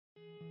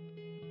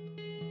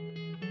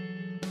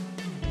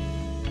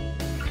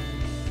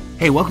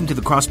Hey, welcome to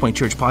the Crosspoint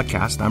Church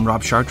podcast. I'm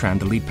Rob Chartrand,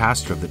 the lead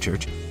pastor of the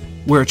church.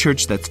 We're a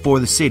church that's for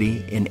the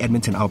city in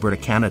Edmonton, Alberta,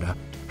 Canada,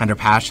 and are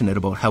passionate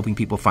about helping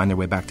people find their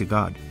way back to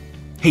God.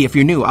 Hey, if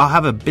you're new, I'll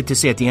have a bit to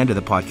say at the end of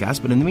the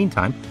podcast, but in the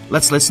meantime,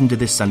 let's listen to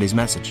this Sunday's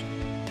message.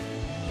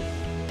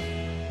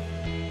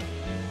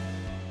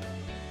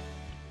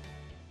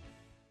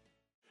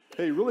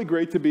 Hey, really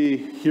great to be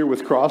here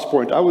with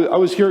Crosspoint. I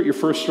was here at your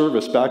first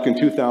service back in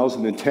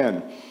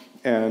 2010,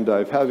 and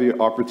I've had the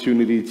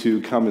opportunity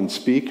to come and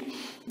speak.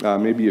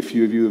 Maybe a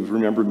few of you have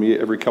remembered me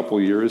every couple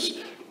of years.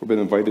 We've been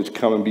invited to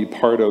come and be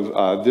part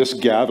of this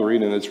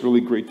gathering, and it's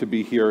really great to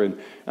be here.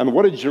 And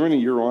what a journey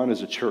you're on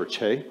as a church,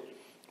 hey?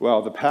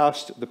 Well, the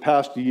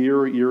past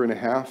year and a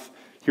half,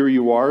 here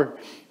you are,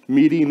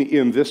 meeting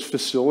in this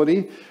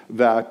facility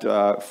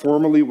that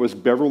formerly was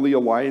Beverly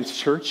Alliance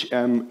Church.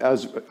 And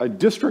as a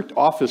district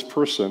office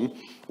person,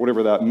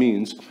 whatever that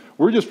means,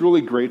 we're just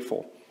really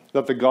grateful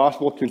that the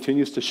gospel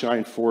continues to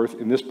shine forth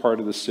in this part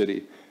of the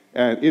city.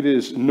 And it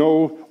is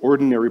no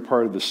ordinary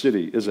part of the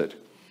city, is it?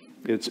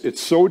 It's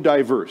so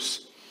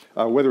diverse,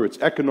 whether it's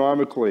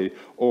economically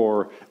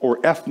or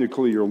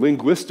ethnically or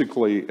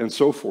linguistically and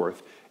so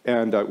forth.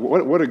 And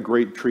what a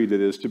great treat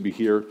it is to be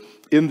here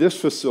in this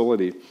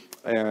facility.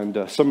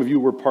 And some of you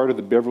were part of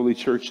the Beverly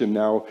Church, and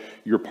now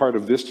you're part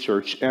of this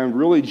church. And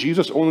really,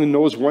 Jesus only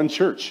knows one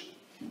church,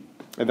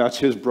 and that's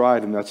his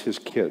bride, and that's his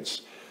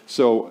kids.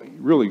 So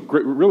really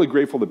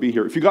grateful to be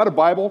here. If you got a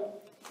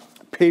Bible,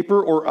 paper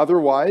or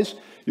otherwise,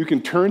 you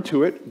can turn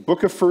to it,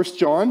 book of 1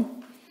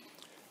 John.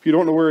 If you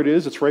don't know where it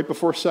is, it's right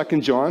before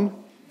 2 John.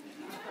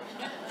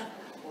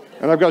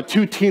 And I've got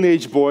two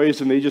teenage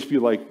boys, and they just be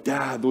like,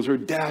 "Dad, those are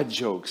dad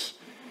jokes."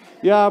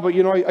 Yeah, but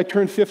you know, I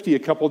turned 50 a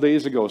couple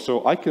days ago,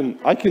 so I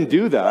can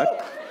do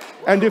that.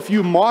 And if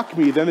you mock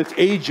me, then it's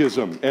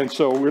ageism, and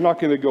so we're not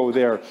going to go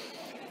there.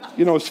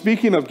 You know,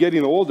 speaking of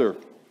getting older,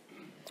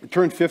 I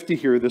turned 50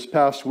 here this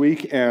past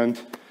week, and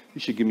you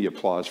should give me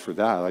applause for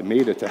that. I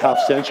made it to half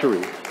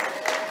century.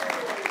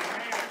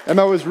 And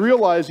I was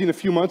realizing a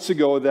few months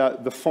ago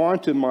that the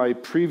font in my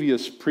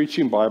previous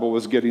preaching Bible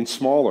was getting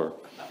smaller.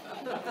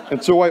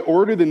 And so I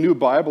ordered a new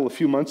Bible a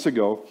few months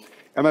ago,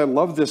 and I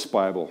love this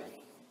Bible.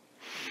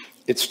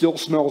 It still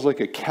smells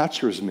like a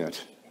catcher's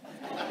mitt,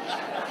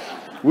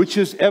 which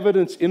is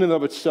evidence in and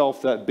of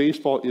itself that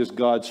baseball is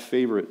God's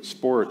favorite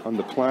sport on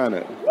the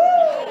planet.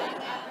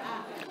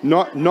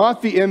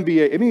 Not the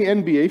NBA. Any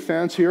NBA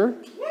fans here?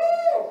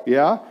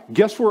 Yeah?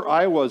 Guess where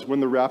I was when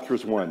the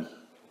Raptors won?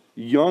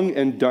 Yonge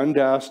and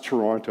Dundas,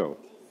 Toronto.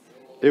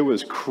 It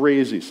was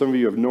crazy. Some of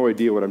you have no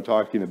idea what I'm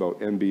talking about,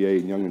 NBA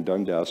and Yonge and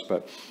Dundas.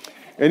 But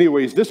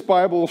anyways, this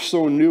Bible is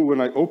so new,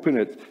 when I open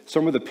it,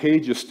 some of the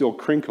pages still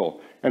crinkle.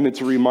 And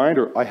it's a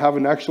reminder, I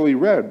haven't actually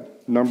read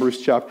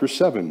Numbers chapter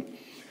 7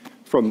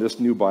 from this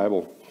new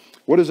Bible.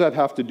 What does that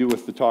have to do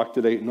with the talk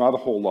today? Not a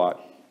whole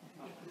lot.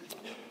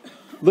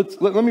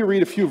 Let me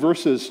read a few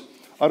verses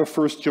out of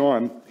 1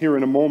 John here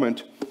in a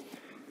moment.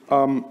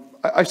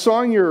 I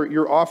saw in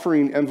your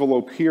offering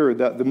envelope here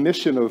that the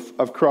mission of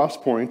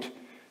Crosspoint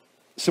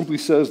simply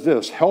says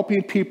this: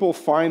 helping people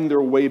find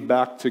their way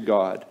back to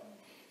God.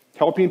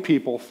 Helping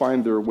people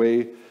find their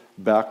way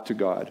back to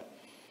God.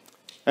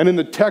 And in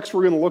the text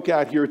we're going to look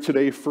at here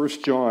today, 1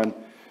 John,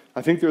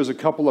 I think there's a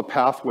couple of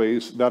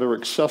pathways that are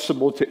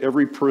accessible to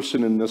every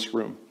person in this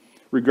room,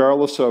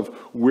 regardless of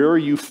where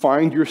you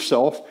find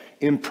yourself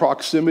in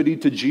proximity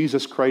to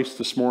Jesus Christ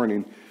this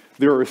morning.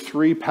 There are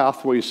three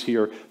pathways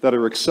here that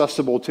are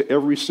accessible to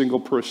every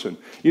single person.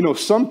 You know,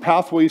 some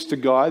pathways to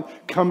God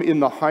come in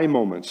the high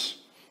moments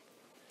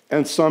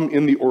and some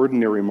in the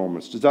ordinary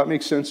moments. Does that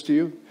make sense to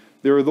you?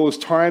 There are those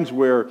times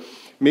where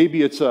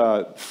maybe it's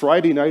a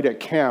Friday night at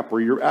camp,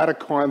 or you're at a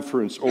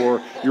conference,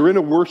 or you're in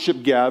a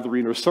worship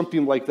gathering or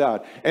something like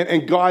that.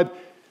 And God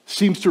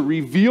seems to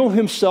reveal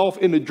himself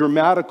in a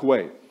dramatic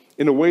way,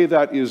 in a way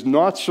that is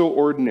not so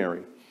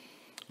ordinary.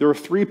 There are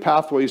three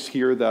pathways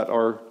here that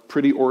are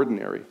pretty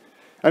ordinary.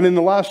 And in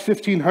the last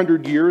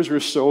 1,500 years or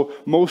so,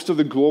 most of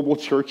the global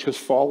church has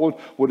followed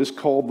what is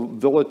called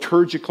the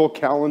liturgical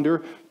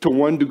calendar to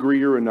one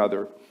degree or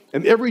another.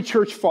 And every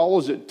church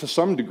follows it to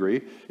some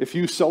degree. If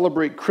you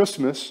celebrate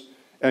Christmas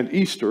and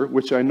Easter,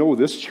 which I know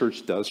this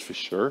church does for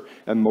sure,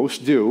 and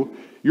most do,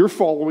 you're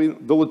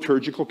following the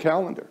liturgical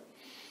calendar.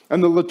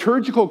 And the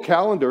liturgical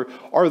calendar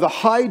are the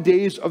high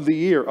days of the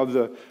year. Of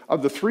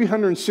the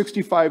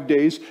 365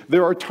 days,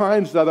 there are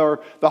times that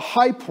are the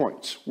high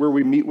points where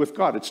we meet with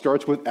God. It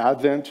starts with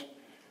Advent,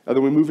 and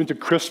then we move into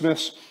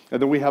Christmas, and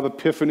then we have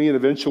Epiphany, and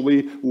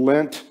eventually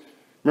Lent.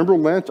 Remember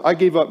Lent? I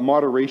gave up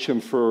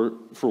moderation for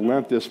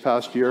Lent this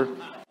past year.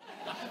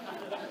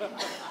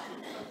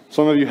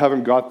 Some of you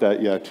haven't got that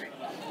yet.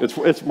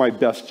 It's my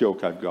best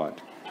joke I've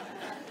got.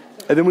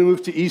 And then we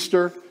move to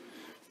Easter.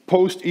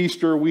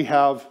 Post-Easter, we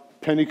have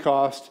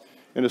Pentecost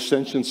and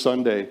Ascension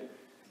Sunday.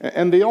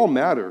 And they all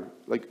matter.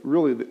 Like,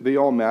 really, they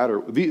all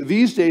matter.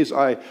 These days,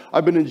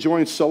 I've been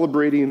enjoying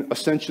celebrating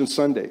Ascension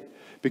Sunday,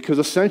 Because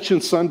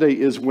Ascension Sunday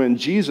is when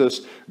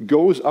Jesus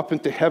goes up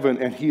into heaven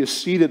and he is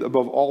seated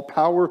above all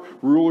power,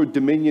 ruler,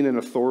 dominion, and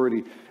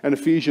authority. And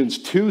Ephesians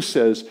 2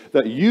 says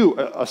that you,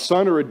 a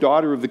son or a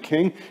daughter of the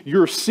King,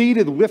 you're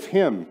seated with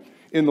him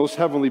in those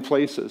heavenly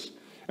places.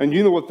 And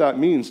you know what that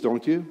means,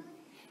 don't you?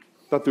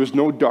 That there's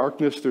no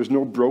darkness, there's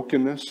no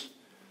brokenness,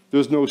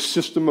 there's no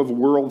system of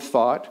world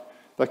thought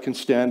that can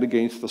stand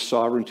against the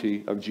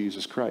sovereignty of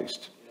Jesus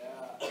Christ.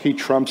 He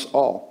trumps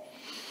all.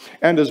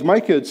 And as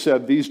Mike had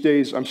said, these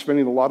days I'm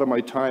spending a lot of my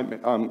time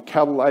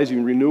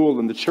catalyzing renewal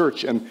in the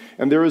church. And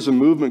there is a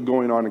movement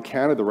going on in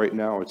Canada right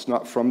now. It's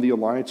not from the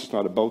Alliance. It's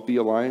not about the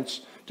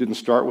Alliance. Didn't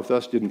start with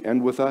us. Didn't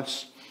end with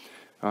us.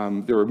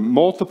 There are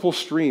multiple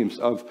streams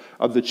of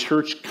the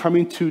church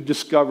coming to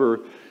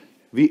discover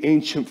the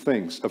ancient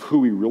things of who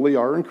we really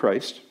are in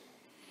Christ,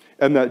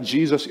 and that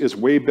Jesus is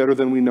way better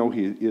than we know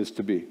he is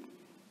to be.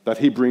 That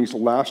he brings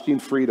lasting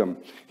freedom.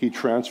 He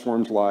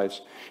transforms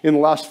lives. In the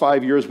last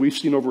 5 years, we've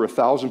seen over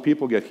 1,000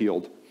 people get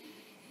healed.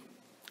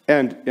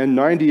 And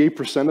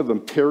 98% of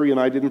them, Terry and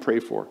I didn't pray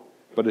for.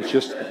 But it's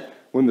just,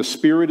 when the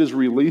Spirit is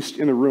released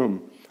in a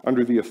room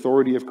under the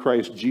authority of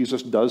Christ,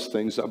 Jesus does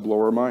things that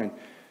blow our mind.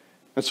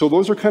 And so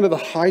those are kind of the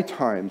high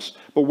times.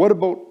 But what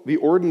about the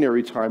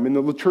ordinary time? In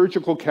the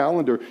liturgical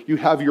calendar, you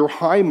have your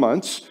high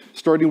months,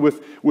 starting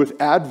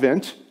with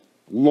Advent,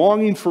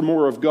 longing for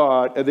more of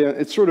God, and then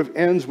it sort of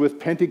ends with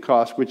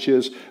Pentecost, which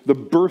is the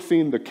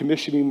birthing, the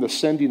commissioning, the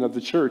sending of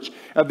the church.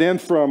 And then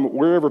from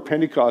wherever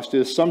Pentecost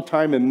is,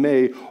 sometime in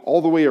May,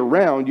 all the way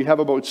around, you have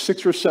about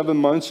 6 or 7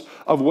 months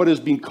of what has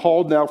been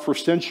called now for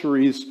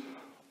centuries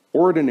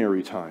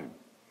ordinary time.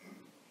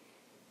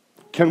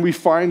 Can we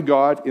find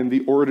God in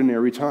the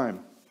ordinary time?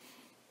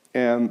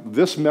 And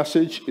this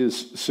message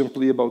is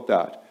simply about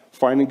that,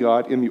 finding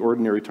God in the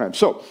ordinary time.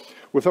 So,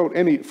 without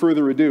any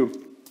further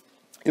ado,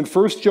 in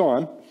 1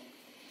 John,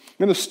 I'm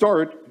going to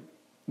start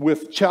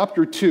with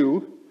chapter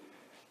 2,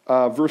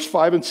 verse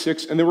 5 and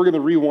 6, and then we're going to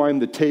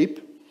rewind the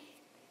tape,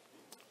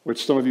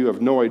 which some of you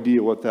have no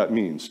idea what that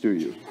means, do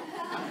you?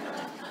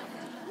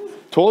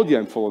 Told you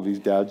I'm full of these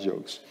dad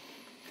jokes.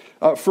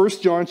 1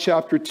 John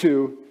chapter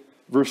 2,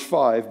 verse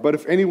 5, but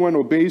if anyone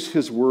obeys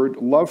his word,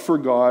 love for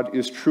God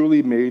is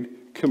truly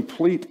made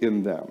complete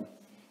in them.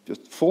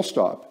 Just full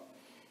stop.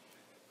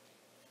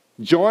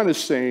 John is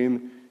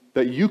saying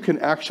that you can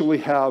actually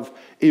have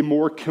a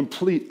more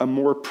complete, a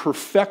more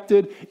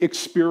perfected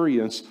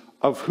experience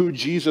of who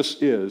Jesus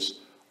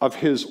is, of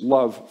his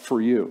love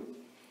for you.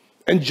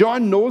 And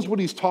John knows what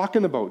he's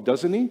talking about,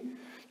 doesn't he?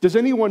 Does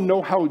anyone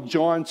know how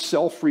John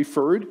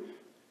self-referred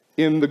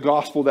in the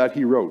gospel that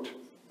he wrote?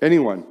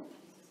 Anyone?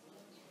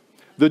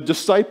 The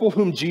disciple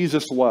whom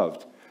Jesus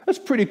loved. That's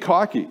pretty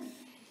cocky.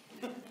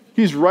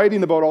 He's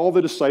writing about all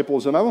the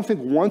disciples, and I don't think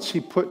once he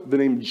put the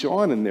name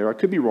John in there. I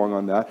could be wrong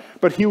on that,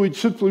 but he would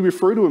simply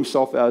refer to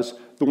himself as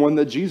the one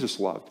that Jesus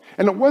loved.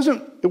 And it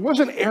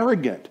wasn't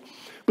arrogant,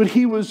 but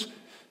he was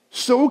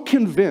so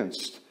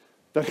convinced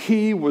that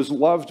he was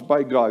loved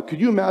by God.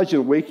 Could you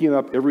imagine waking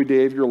up every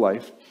day of your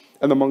life,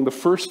 and among the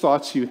first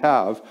thoughts you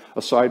have,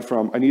 aside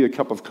from, I need a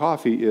cup of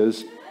coffee,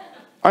 is,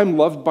 I'm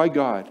loved by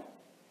God.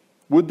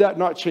 Would that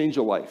not change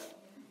a life?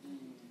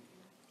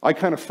 I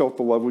kind of felt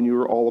the love when you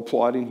were all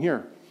applauding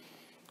here.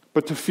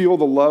 But to feel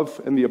the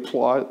love and the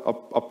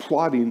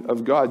applauding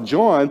of God.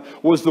 John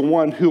was the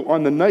one who,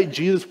 on the night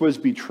Jesus was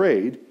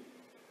betrayed,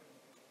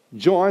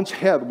 John's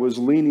head was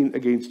leaning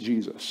against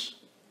Jesus.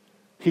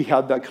 He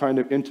had that kind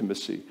of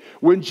intimacy.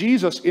 When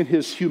Jesus, in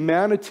his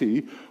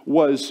humanity,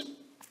 was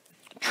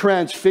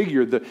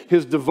transfigured,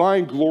 his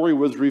divine glory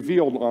was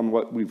revealed on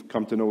what we've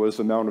come to know as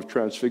the Mount of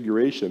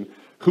Transfiguration.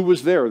 Who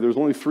was there? There was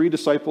only 3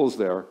 disciples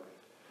there.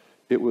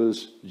 It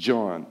was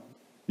John.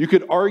 You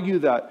could argue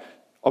that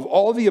of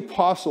all the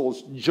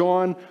apostles,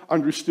 John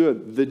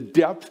understood the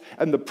depth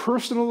and the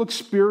personal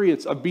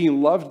experience of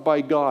being loved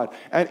by God.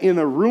 And in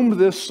a room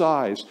this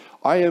size,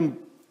 I am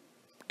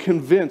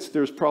convinced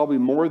there's probably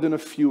more than a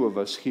few of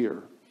us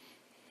here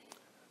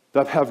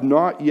that have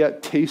not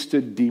yet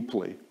tasted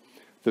deeply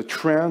the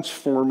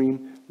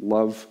transforming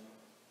love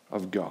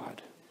of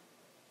God.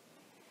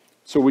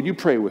 So would you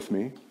pray with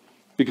me?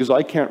 Because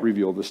I can't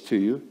reveal this to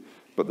you,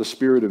 but the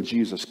Spirit of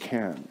Jesus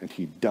can, and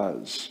he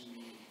does.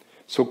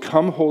 So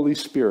come, Holy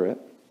Spirit,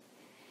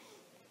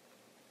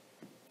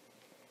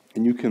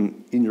 and you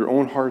can, in your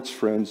own hearts,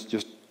 friends,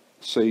 just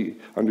say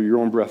under your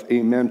own breath,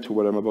 amen to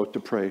what I'm about to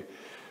pray.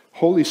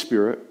 Holy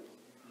Spirit,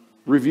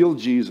 reveal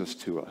Jesus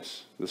to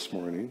us this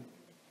morning.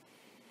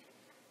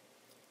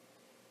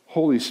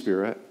 Holy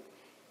Spirit,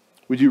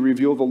 would you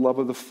reveal the love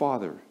of the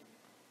Father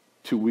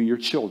to we, your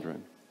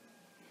children?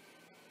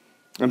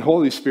 And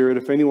Holy Spirit,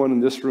 if anyone in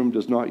this room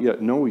does not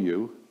yet know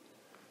you,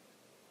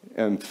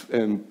 and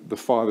the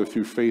Father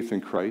through faith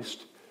in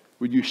Christ,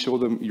 would you show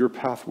them your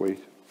pathway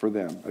for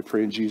them? I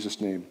pray in Jesus'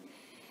 name.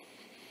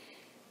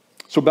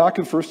 So back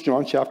in 1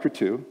 John chapter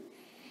 2,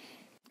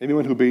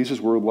 anyone who obeys his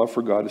word, love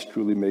for God is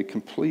truly made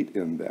complete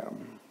in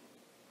them.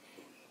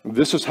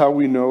 This is how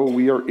we know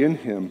we are in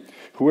him.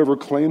 Whoever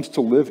claims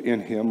to live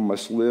in him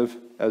must live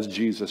as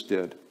Jesus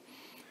did.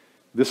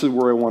 This is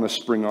where I want to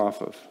spring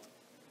off of.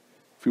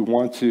 If we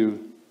want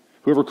to,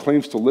 whoever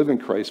claims to live in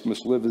Christ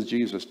must live as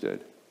Jesus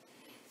did.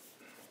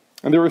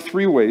 And there are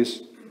three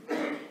ways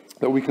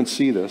that we can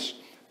see this.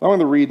 I want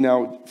to read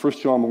now 1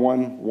 John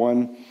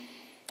 1:1,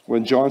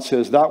 when John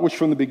says, that which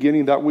from the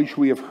beginning, that which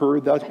we have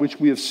heard, that which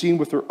we have seen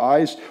with our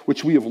eyes,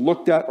 which we have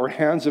looked at, our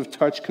hands have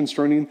touched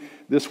concerning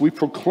this, we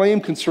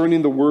proclaim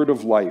concerning the word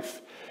of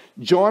life.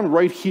 John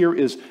right here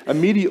is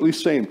immediately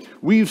saying,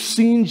 we've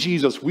seen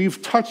Jesus, we've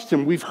touched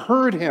him, we've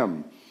heard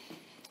him,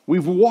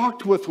 we've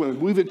walked with him,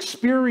 we've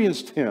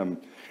experienced him.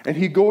 And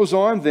he goes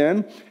on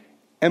then,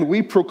 and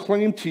we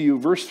proclaim to you,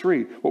 verse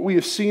 3, what we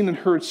have seen and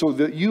heard, so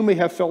that you may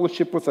have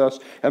fellowship with us,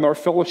 and our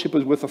fellowship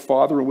is with the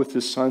Father and with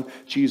his Son,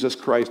 Jesus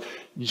Christ.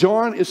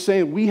 John is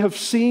saying we have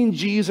seen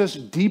Jesus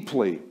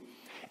deeply,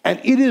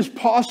 and it is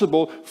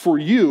possible for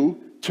you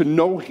to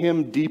know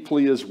him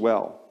deeply as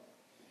well.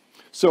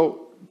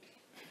 So,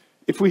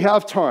 if we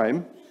have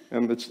time,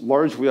 and it's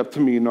largely up to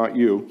me, not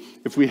you,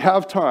 if we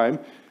have time,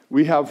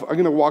 I'm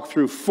going to walk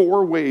through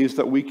 4 ways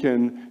that we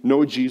can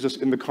know Jesus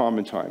in the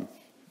common time.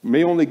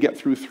 May only get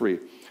through 3.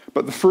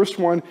 But the first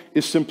one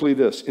is simply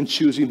this, in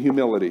choosing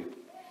humility.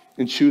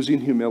 In choosing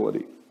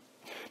humility.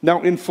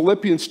 Now in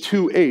Philippians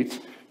 2:8,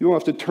 you don't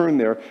have to turn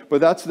there,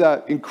 but that's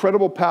that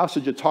incredible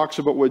passage that talks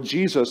about what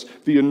Jesus,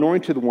 the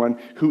anointed one,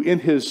 who in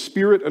his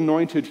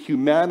spirit-anointed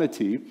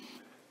humanity,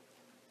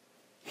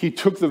 he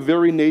took the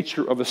very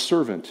nature of a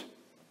servant.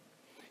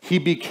 He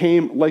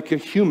became like a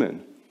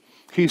human.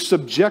 He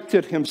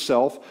subjected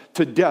himself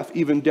to death,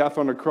 even death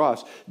on a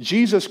cross.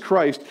 Jesus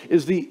Christ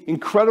is the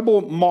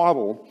incredible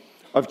model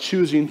of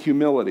choosing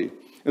humility.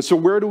 And so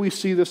where do we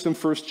see this in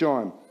 1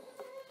 John?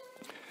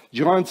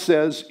 John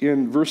says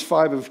in verse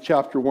 5 of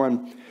chapter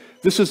 1,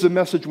 this is the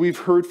message we've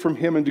heard from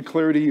him and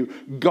declare to you.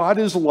 God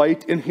is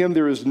light, in him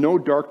there is no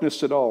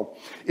darkness at all.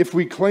 If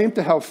we claim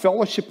to have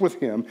fellowship with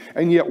him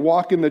and yet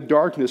walk in the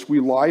darkness, we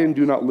lie and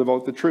do not live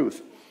out the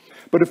truth.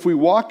 But if we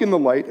walk in the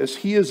light as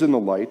he is in the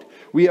light,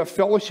 we have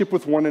fellowship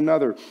with one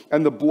another,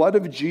 and the blood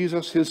of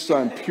Jesus, his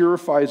Son,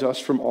 purifies us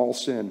from all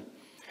sin.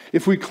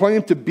 If we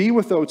claim to be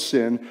without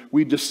sin,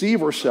 we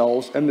deceive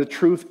ourselves, and the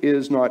truth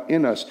is not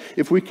in us.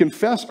 If we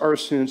confess our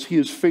sins, he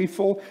is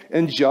faithful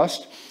and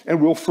just, and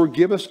will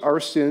forgive us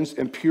our sins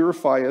and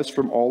purify us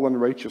from all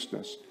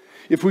unrighteousness.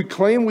 If we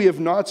claim we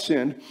have not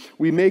sinned,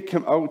 we make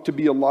him out to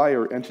be a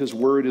liar, and his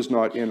word is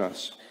not in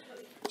us.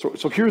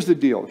 So here's the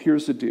deal.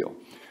 Here's the deal.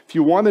 If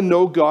you want to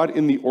know God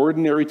in the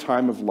ordinary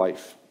time of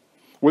life,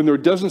 when there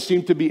doesn't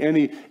seem to be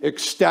any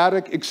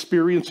ecstatic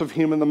experience of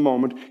him in the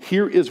moment,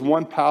 here is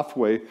one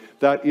pathway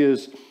that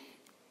is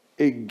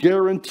a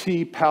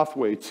guarantee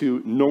pathway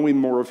to knowing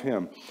more of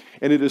him.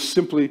 And it is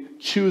simply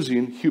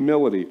choosing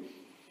humility.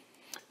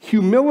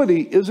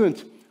 Humility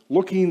isn't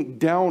looking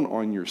down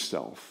on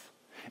yourself.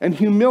 And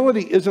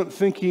humility isn't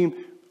thinking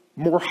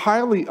more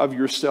highly of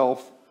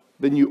yourself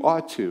than you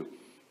ought to.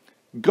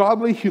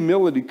 Godly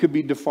humility could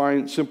be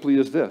defined simply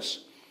as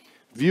this: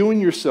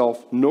 viewing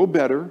yourself no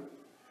better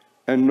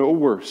and no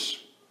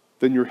worse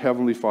than your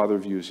Heavenly Father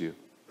views you.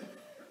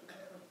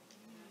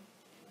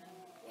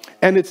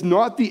 And it's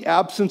not the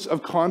absence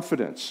of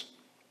confidence.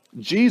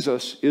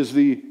 Jesus is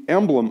the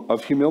emblem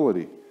of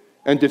humility.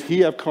 And did he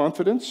have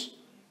confidence?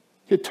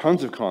 He had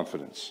tons of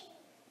confidence.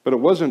 But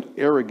it wasn't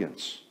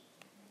arrogance,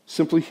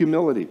 simply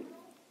humility.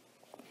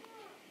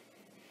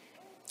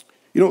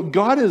 You know,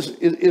 God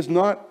is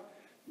not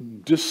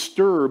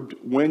disturbed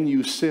when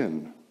you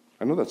sin.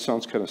 I know that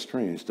sounds kind of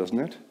strange, doesn't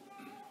it?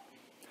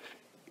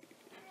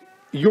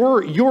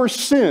 Your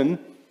sin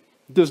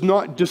does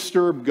not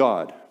disturb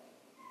God.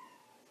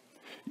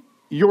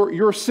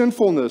 Your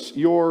sinfulness,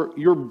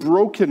 your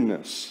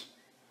brokenness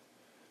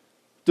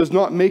does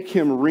not make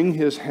him wring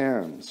his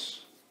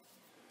hands.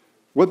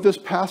 What this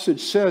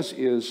passage says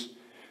is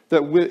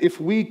that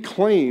if we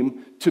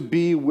claim to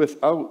be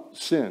without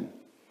sin,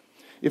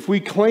 if we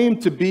claim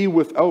to be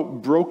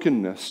without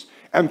brokenness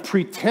and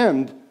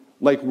pretend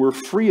like we're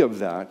free of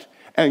that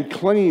and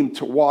claim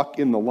to walk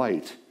in the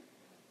light,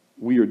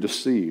 we are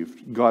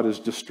deceived. God is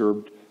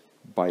disturbed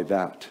by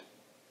that.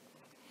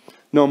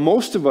 Now,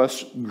 most of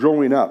us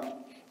growing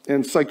up,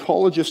 and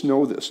psychologists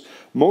know this,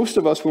 most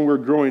of us when we're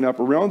growing up,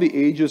 around the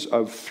ages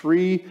of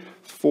 3,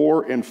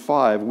 4, and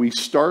 5, we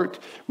start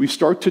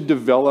to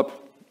develop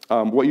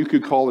what you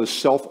could call as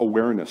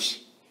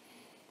self-awareness.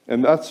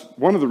 And that's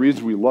one of the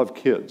reasons we love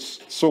kids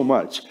so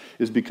much,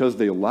 is because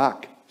they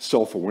lack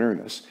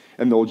self-awareness,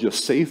 and they'll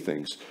just say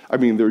things. I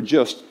mean, they're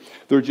just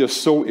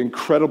so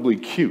incredibly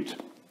cute.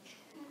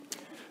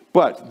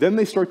 But then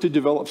they start to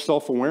develop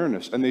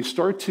self-awareness, and they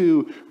start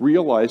to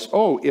realize,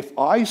 oh, if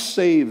I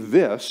say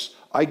this,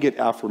 I get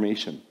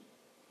affirmation.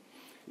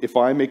 If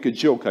I make a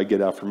joke, I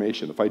get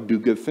affirmation. If I do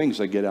good things,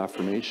 I get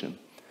affirmation.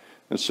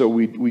 And so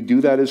we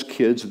do that as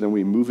kids, and then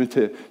we move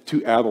into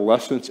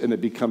adolescence, and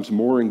it becomes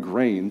more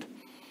ingrained.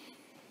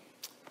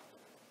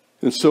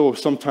 And so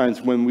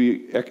sometimes when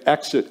we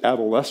exit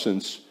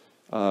adolescence,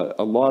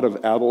 a lot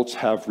of adults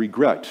have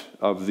regret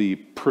of the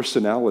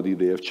personality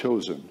they have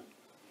chosen.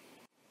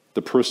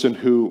 The person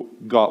who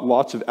got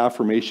lots of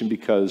affirmation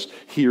because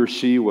he or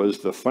she was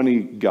the funny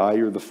guy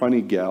or the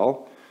funny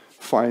gal,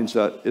 finds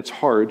that it's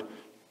hard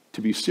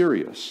to be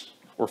serious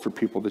or for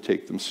people to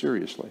take them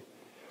seriously.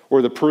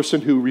 Or the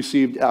person who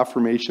received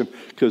affirmation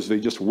because they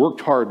just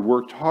worked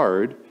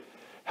hard,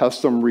 has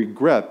some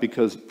regret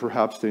because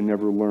perhaps they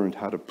never learned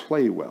how to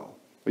play well.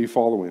 Are you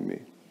following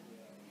me?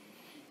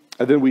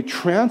 And then we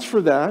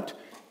transfer that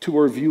to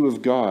our view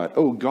of God.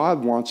 Oh,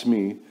 God wants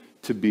me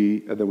to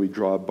be, and then we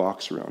draw a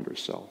box around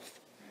ourselves.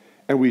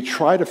 And we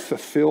try to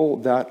fulfill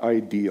that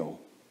ideal.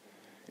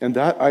 And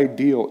that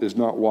ideal is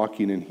not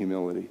walking in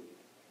humility.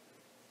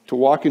 To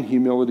walk in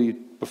humility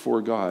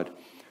before God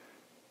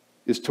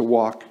is to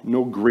walk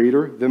no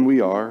greater than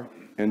we are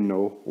and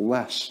no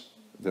less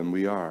than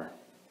we are.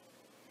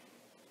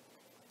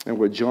 And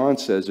what John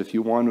says, if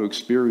you want to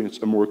experience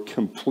a more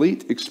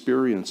complete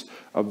experience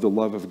of the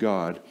love of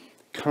God,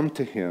 come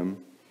to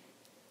him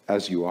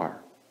as you are.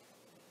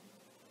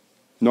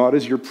 Not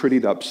as your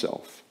prettied up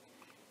self.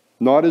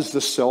 Not as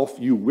the self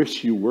you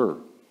wish you were.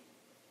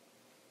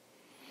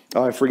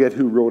 I forget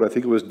who wrote, I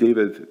think it was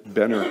David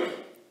Benner.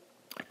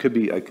 I could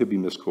be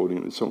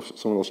misquoting it,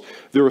 someone else.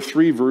 There are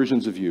three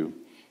versions of you.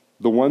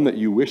 The one that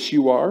you wish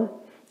you are,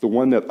 the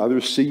one that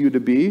others see you to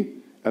be,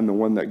 and the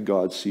one that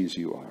God sees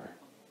you are.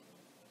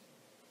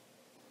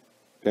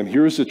 And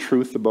here's the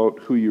truth about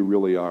who you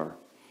really are.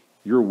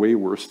 You're way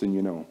worse than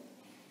you know.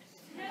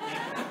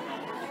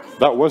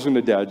 That wasn't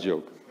a dad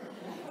joke.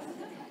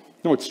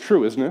 No, it's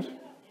true, isn't it?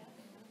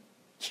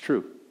 It's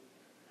true.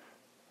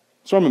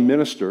 So I'm a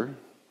minister.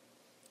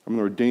 I'm an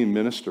ordained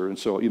minister. And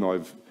so,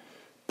 I've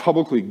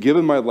publicly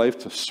given my life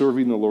to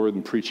serving the Lord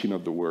and preaching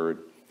of the word.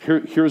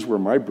 Here's where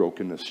my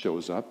brokenness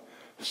shows up.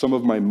 Some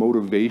of my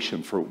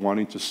motivation for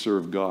wanting to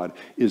serve God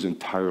is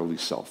entirely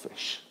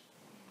selfish.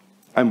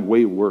 I'm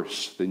way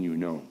worse than you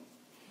know.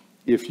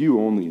 If you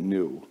only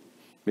knew,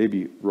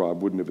 maybe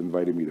Rob wouldn't have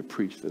invited me to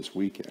preach this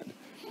weekend.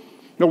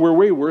 No, we're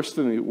way worse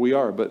than we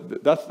are,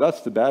 but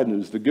that's the bad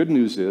news. The good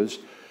news is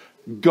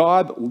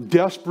God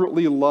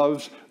desperately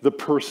loves the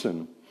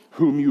person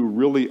whom you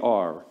really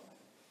are,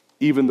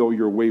 even though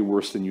you're way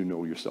worse than you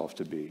know yourself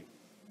to be.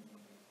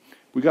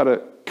 We got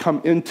to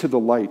come into the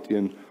light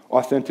in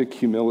authentic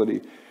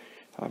humility.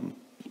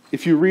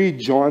 If you read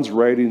John's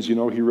writings, he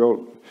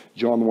wrote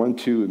John 1,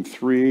 2, and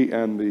 3,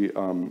 and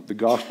the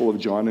Gospel of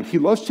John, and he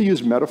loves to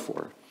use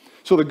metaphor.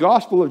 So the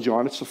Gospel of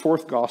John, it's the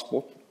fourth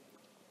Gospel,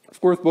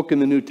 fourth book in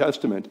the New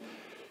Testament.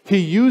 He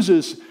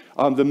uses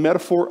the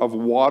metaphor of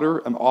water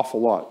an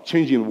awful lot,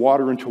 changing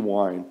water into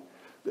wine.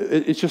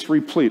 It's just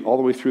replete all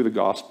the way through the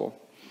Gospel.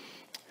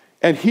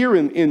 And here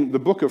in the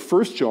book of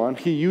 1 John,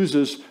 he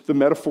uses the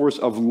metaphors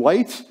of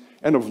light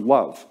and of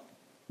love.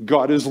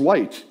 God is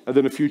light. And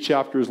then a few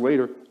chapters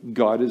later,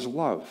 God is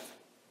love.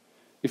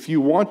 If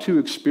you want to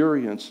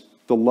experience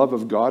the love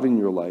of God in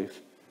your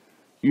life,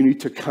 you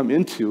need to come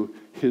into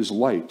his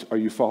light. Are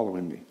you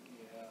following me?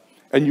 Yeah.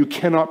 And you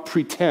cannot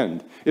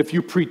pretend. If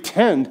you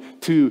pretend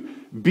to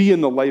be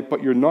in the light,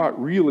 but you're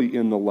not really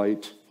in the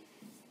light,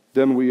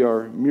 then we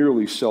are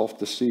merely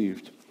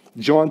self-deceived.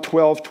 John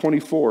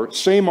 12:24,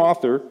 same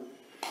author,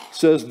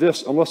 says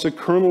this, unless a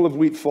kernel of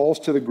wheat falls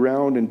to the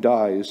ground and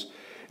dies,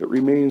 it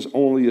remains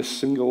only a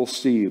single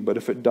seed, but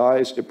if it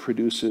dies, it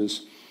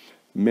produces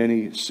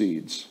many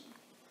seeds.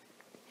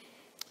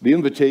 The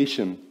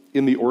invitation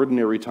in the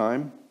ordinary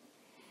time,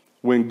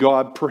 when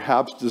God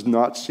perhaps does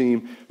not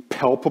seem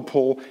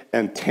palpable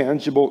and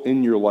tangible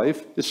in your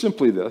life, is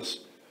simply this,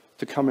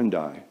 to come and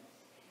die.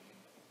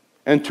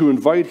 And to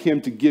invite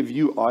him to give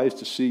you eyes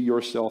to see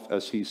yourself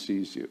as he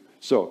sees you.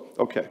 So,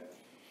 okay,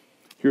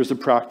 here's the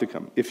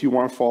practicum. If you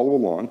want to follow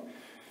along,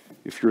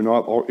 if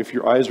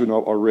your eyes are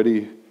not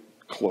already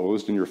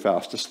closed and you're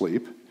fast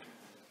asleep,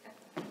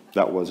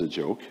 that was a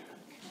joke.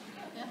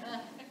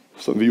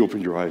 Some of you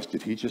opened your eyes.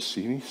 Did he just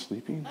see me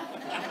sleeping?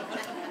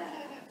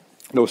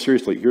 No,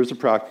 seriously, here's the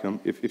practicum.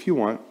 If you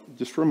want,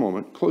 just for a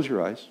moment, close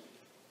your eyes.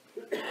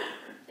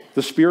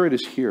 The Spirit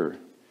is here.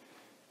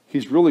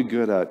 He's really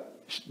good at,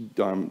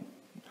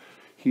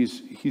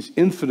 he's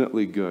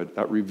infinitely good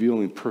at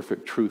revealing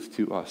perfect truth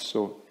to us.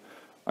 So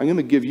I'm going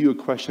to give you a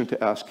question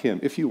to ask him,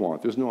 if you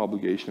want. There's no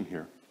obligation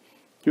here.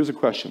 Here's a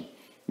question.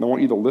 And I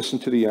want you to listen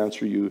to the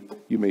answer you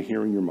may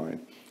hear in your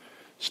mind.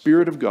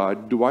 Spirit of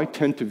God, do I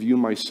tend to view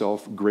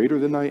myself greater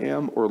than I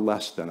am or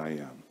less than I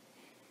am?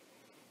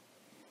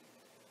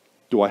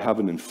 Do I have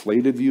an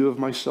inflated view of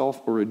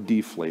myself or a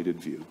deflated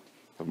view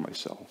of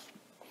myself?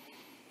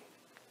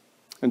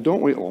 And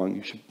don't wait long.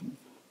 You should,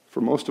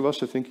 for most of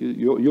us, I think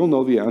you'll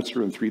know the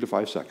answer in 3 to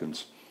 5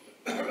 seconds.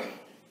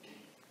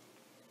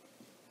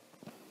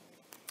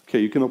 Okay,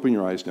 you can open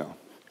your eyes now.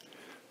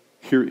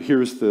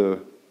 Here's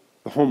the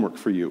homework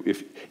for you.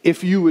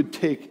 If you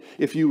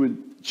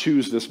would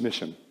choose this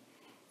mission,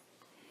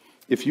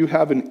 if you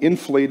have an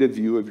inflated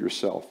view of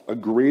yourself, a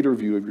greater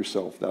view of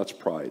yourself, that's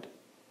pride.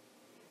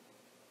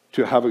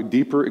 To have a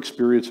deeper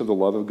experience of the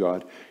love of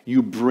God,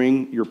 you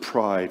bring your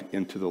pride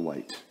into the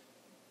light.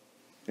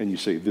 And you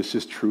say, this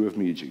is true of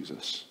me,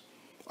 Jesus.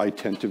 I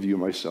tend to view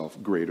myself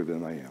greater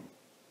than I am.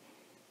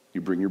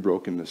 You bring your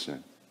brokenness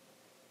in.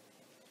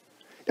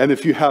 And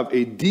if you have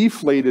a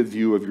deflated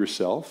view of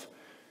yourself,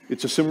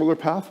 it's a similar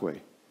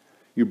pathway.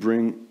 you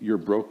bring your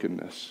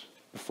brokenness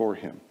before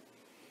him.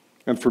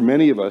 And for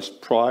many of us,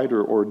 pride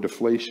or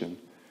deflation,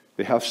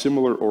 they have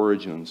similar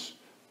origins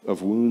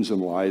of wounds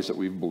and lies that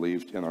we've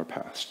believed in our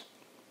past.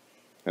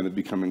 And they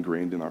become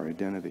ingrained in our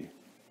identity.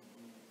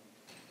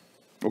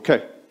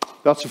 Okay,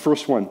 that's the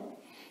first one.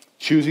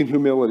 Choosing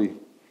humility.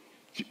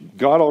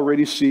 God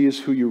already sees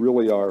who you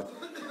really are.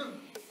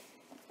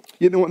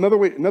 You know, another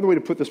way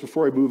to put this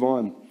before I move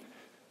on.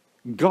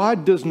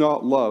 God does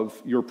not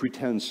love your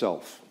pretend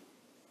self.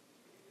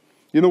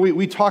 You know,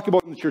 we talk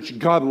about in the church,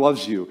 God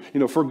loves you. You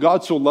know, for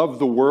God so loved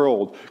the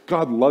world,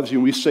 God loves you.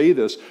 And we say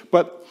this,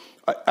 but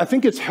I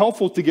think it's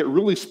helpful to get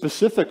really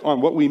specific on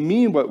what we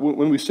mean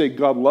when we say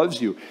God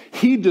loves you.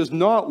 He does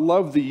not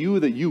love the you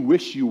that you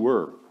wish you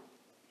were.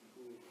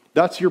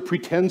 That's your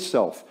pretend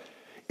self.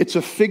 It's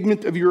a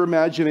figment of your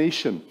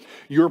imagination.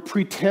 Your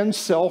pretend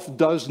self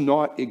does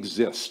not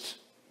exist.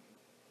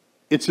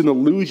 It's an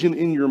illusion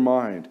in your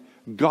mind.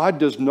 God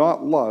does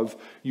not love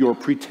your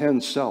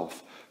pretend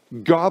self.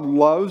 God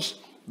loves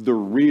the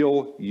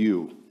real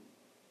you,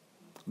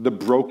 the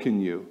broken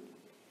you.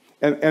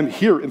 And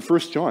here in 1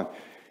 John,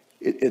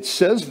 it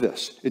says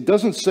this. It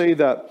doesn't say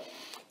that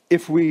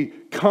if we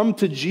come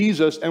to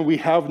Jesus and we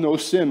have no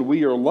sin,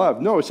 we are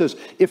loved. No, it says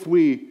if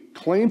we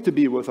claim to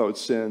be without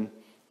sin,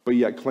 but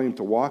yet claim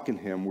to walk in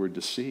him, we're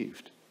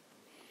deceived.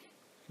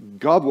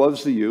 God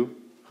loves the you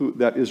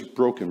that is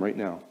broken right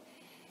now.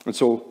 And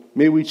so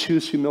may we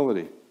choose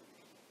humility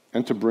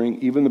and to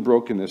bring even the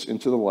brokenness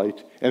into the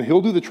light. And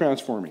he'll do the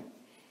transforming.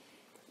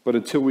 But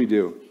until we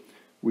do,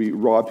 we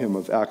rob him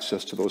of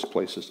access to those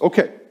places.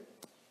 Okay.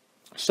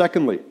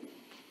 Secondly,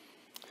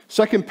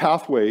 second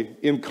pathway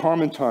in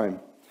common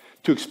time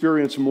to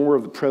experience more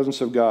of the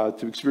presence of God,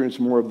 to experience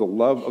more of the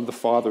love of the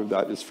Father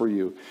that is for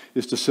you,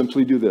 is to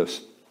simply do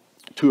this,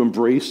 to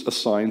embrace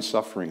assigned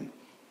suffering.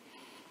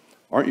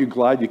 Aren't you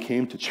glad you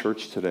came to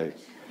church today?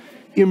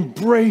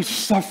 Embrace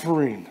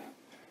suffering.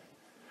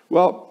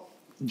 Well,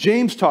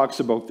 James talks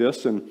about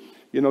this, and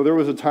you know, there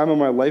was a time in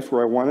my life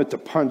where I wanted to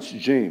punch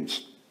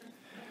James.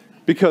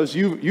 Because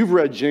you've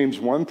read James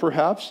 1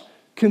 perhaps.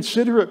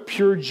 Consider it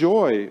pure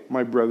joy,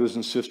 my brothers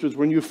and sisters,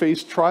 when you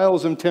face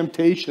trials and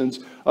temptations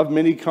of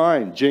many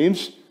kinds.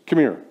 James, come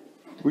here.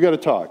 We got to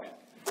talk.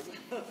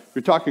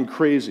 You're talking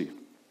crazy.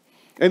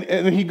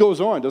 And he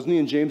goes on, doesn't he,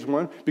 in James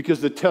 1?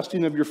 Because the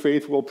testing of your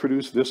faith will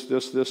produce this.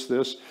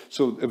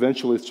 So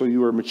eventually, so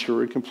you are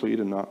mature and complete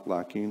and not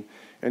lacking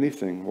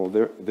anything. Well,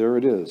 there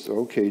it is.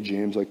 Okay,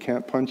 James, I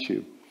can't punch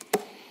you.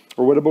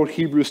 Or what about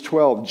Hebrews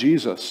 12?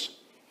 Jesus,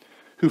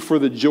 who for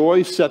the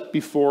joy set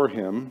before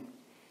him,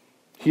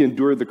 he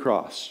endured the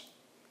cross.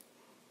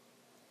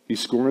 He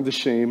scorned the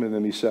shame, and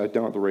then he sat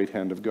down at the right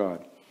hand of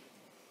God.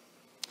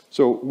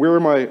 So where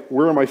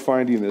am I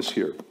finding this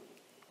here?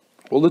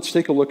 Well, let's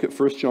take a look at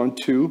 1 John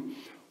 2,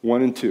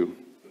 1 and 2.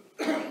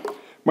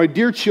 My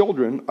dear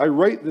children, I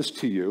write this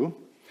to you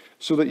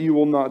so that you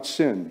will not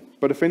sin.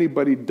 But if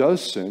anybody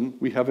does sin,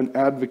 we have an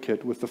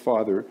advocate with the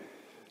Father,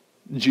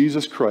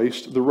 Jesus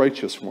Christ, the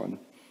righteous one.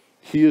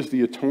 He is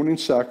the atoning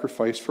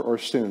sacrifice for our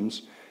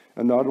sins,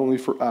 and not only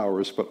for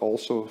ours, but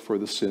also for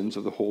the sins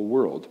of the whole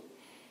world.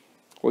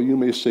 Well, you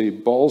may say,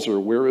 Balzer,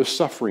 where is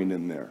suffering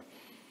in there?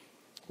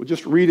 Well,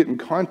 just read it in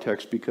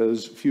context,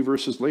 because a few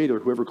verses later,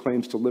 whoever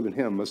claims to live in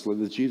him must live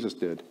as Jesus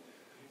did.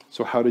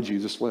 So how did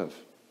Jesus live?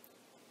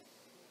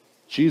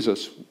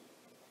 Jesus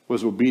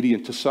was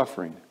obedient to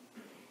suffering.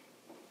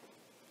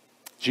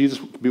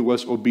 Jesus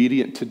was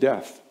obedient to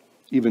death,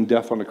 even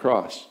death on the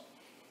cross.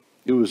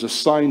 It was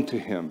assigned to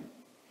him,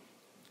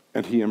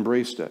 and he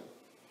embraced it.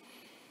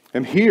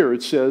 And here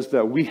it says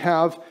that we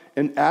have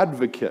an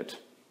advocate.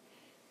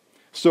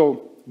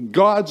 So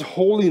God's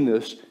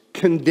holiness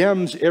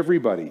condemns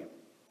everybody.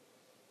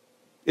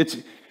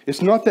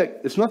 It's not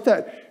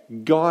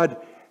that God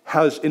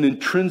has an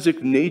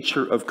intrinsic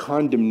nature of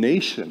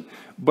condemnation,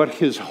 but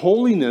his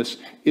holiness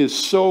is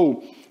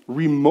so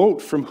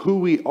remote from who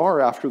we are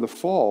after the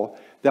fall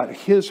that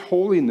his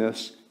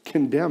holiness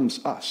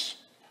condemns us.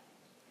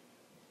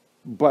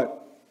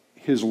 But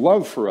his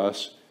love for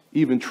us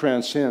even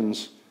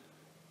transcends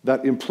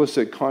that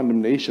implicit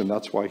condemnation.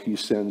 That's why he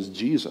sends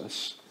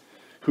Jesus,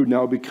 who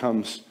now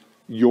becomes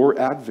your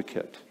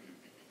advocate.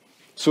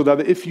 So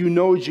that if you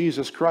know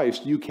Jesus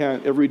Christ, you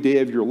can every day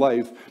of your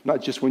life,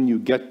 not just when you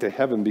get to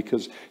heaven,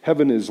 because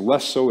heaven is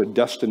less so a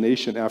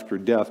destination after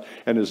death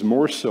and is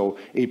more so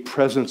a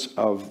presence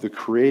of the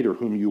Creator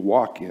whom you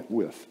walk in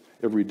with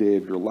every day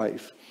of your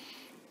life.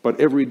 But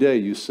every day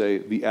you say,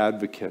 the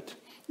advocate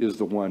is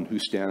the one who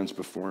stands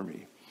before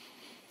me.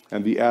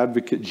 And the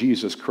advocate,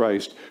 Jesus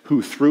Christ,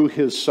 who through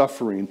his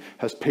suffering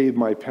has paid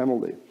my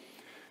penalty.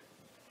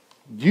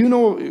 Do you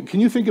know, can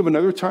you think of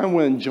another time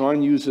when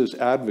John uses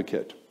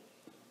advocate?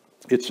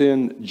 It's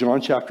in John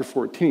chapter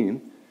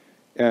 14,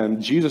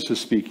 and Jesus is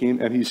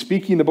speaking, and he's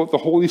speaking about the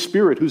Holy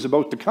Spirit who's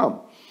about to come.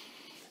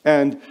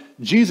 And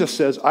Jesus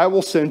says, I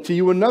will send to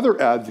you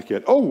another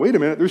advocate. Oh, wait a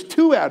minute, there's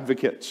two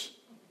advocates.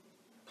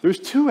 There's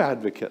two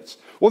advocates.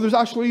 Well, there's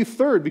actually a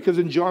third, because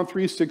in John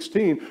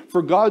 3:16,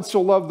 for God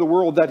so loved the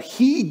world that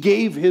he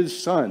gave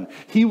his son.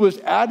 He was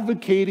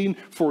advocating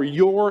for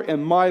your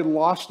and my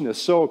lostness.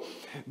 So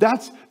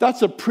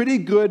that's a pretty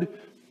good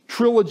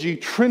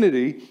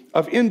trinity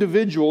of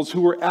individuals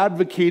who are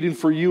advocating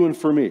for you and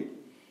for me.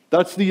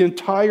 That's the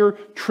entire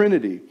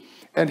Trinity.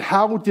 And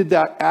how did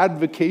that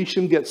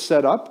advocation get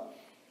set up?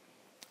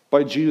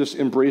 By Jesus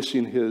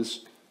embracing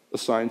his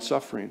assigned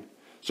suffering.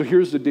 So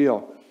here's the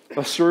deal.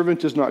 A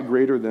servant is not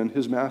greater than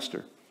his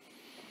master.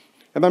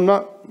 And I'm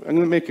going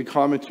to make a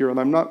comment here, and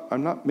I'm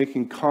not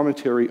making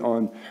commentary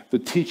on the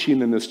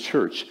teaching in this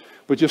church,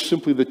 but just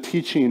simply the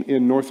teaching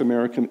in North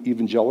American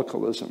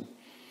evangelicalism.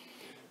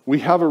 We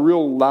have a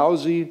real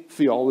lousy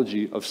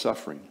theology of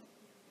suffering.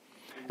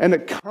 And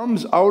it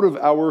comes out of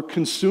our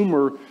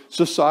consumer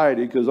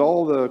society, because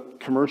all the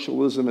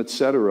commercialism,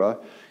 etc.,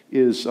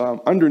 is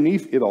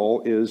underneath it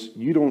all is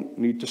you don't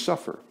need to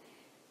suffer.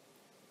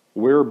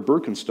 Wear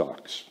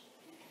Birkenstocks.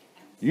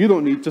 You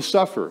don't need to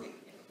suffer.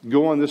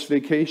 Go on this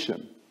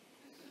vacation.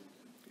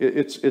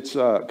 It's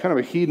kind of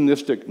a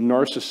hedonistic,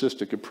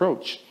 narcissistic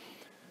approach.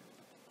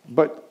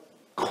 But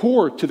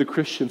core to the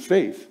Christian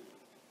faith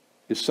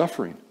is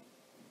suffering.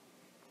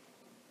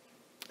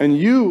 And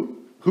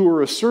you who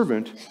are a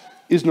servant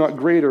is not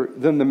greater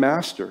than the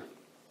master.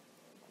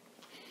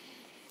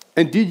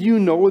 And did you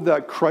know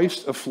that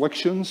Christ's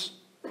afflictions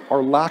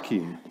are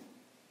lacking?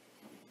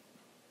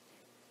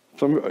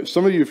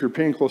 Some of you, if you're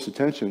paying close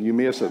attention, you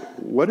may have said,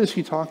 what is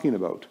he talking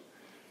about?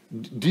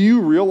 Do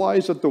you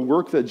realize that the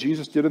work that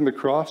Jesus did on the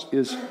cross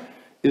is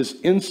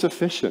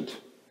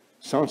insufficient?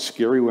 Sounds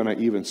scary when I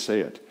even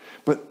say it.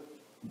 But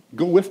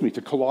go with me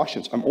to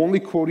Colossians. I'm only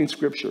quoting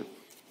scripture.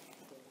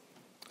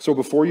 So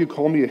before you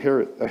call me a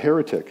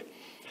heretic,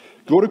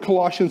 go to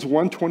Colossians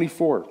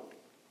 1:24.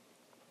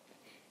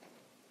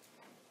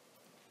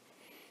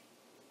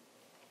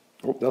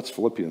 Oh, that's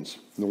Philippians.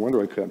 No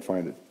wonder I can't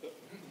find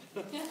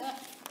it.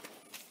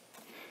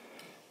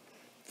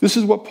 This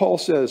is what Paul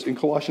says in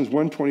Colossians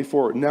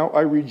 1:24. Now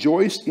I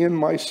rejoice in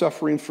my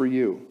suffering for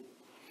you,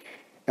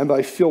 and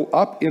I fill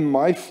up in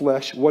my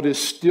flesh what is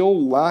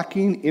still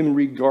lacking in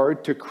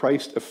regard to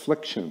Christ's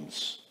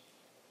afflictions.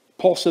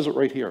 Paul says it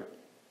right here.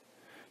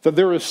 That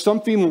there is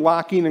something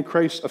lacking in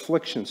Christ's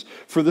afflictions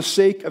for the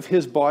sake of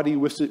his body,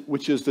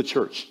 which is the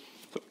church.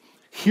 So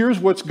here's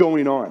what's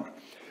going on.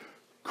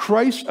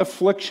 Christ's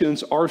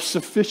afflictions are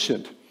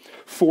sufficient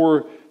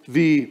for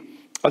the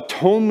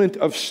atonement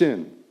of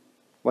sin.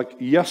 Like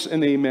yes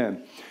and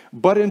amen.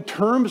 But in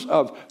terms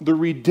of the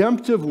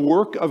redemptive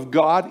work of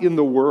God in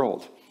the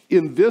world,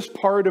 in this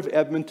part of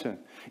Edmonton,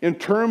 in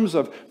terms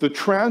of the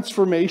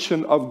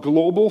transformation of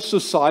global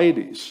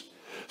societies,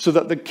 so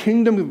that the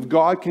kingdom of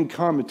God can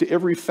come into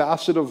every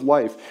facet of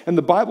life. And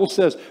the Bible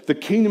says the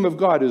kingdom of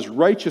God is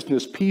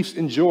righteousness, peace,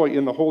 and joy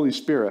in the Holy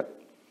Spirit.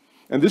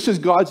 And this is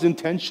God's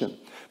intention,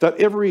 that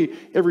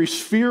every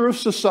sphere of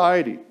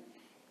society,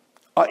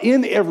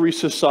 in every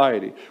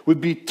society, would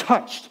be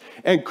touched.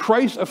 And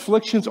Christ's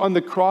afflictions on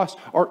the cross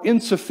are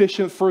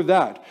insufficient for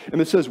that.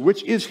 And it says,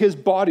 which is his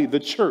body, the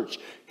church.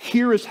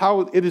 Here is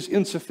how it is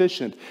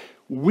insufficient.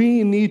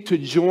 We need to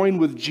join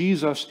with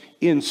Jesus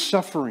in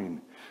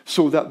suffering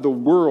so that the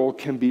world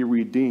can be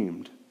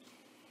redeemed.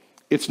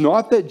 It's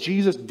not that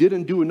Jesus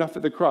didn't do enough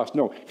at the cross.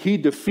 No, he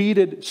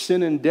defeated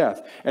sin and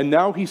death. And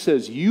now he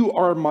says, you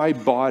are my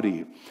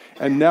body.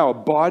 And now,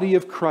 body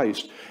of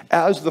Christ,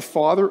 as the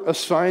Father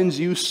assigns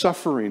you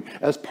suffering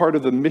as part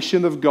of the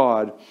mission of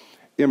God,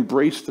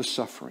 embrace the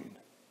suffering.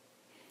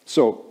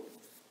 So,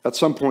 at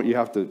some point you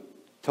have to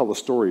tell a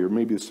story, or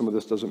maybe some of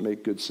this doesn't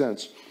make good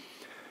sense.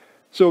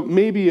 So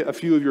maybe a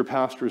few of your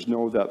pastors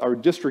know that our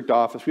district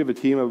office, we have a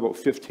team of about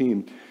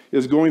 15,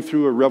 is going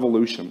through a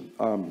revolution.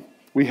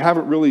 We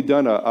haven't really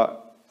done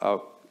a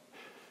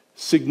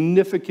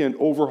significant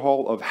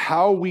overhaul of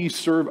how we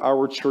serve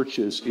our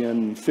churches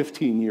in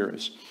 15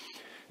 years.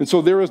 And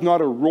so there is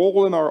not a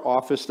role in our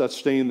office that's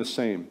staying the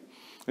same.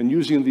 And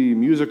using the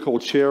musical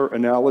chair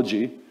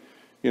analogy,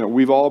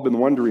 we've all been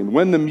wondering,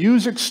 when the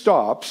music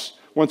stops,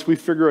 once we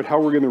figure out how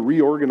we're going to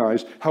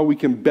reorganize, how we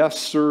can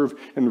best serve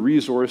and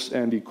resource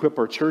and equip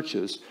our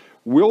churches,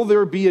 will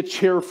there be a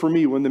chair for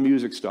me when the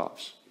music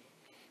stops?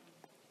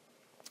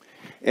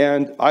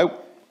 And I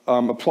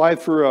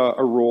applied for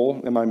a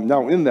role, and I'm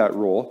now in that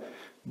role,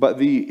 but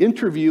the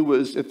interview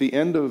was at the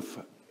end of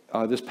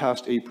this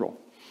past April.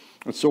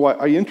 And so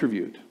I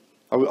interviewed.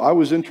 I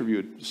was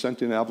interviewed,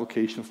 sent in an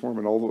application form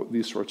and all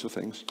these sorts of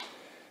things.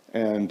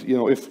 And,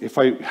 if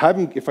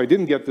I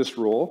didn't get this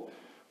role,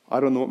 I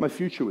don't know what my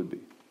future would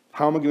be.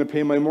 How am I going to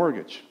pay my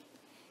mortgage?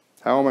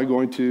 How am I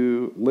going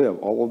to live?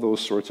 All of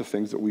those sorts of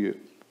things that we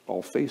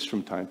all face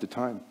from time to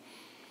time.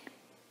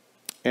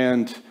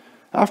 And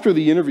after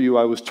the interview,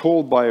 I was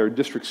told by our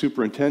district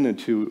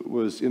superintendent, who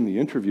was in the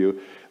interview,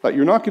 that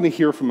you're not going to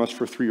hear from us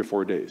for 3 or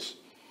 4 days.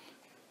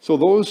 So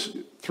those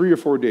 3 or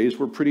 4 days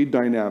were pretty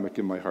dynamic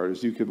in my heart,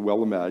 as you could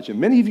well imagine.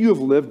 Many of you have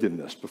lived in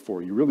this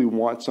before. You really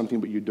want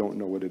something, but you don't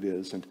know what it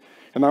is. And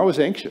I was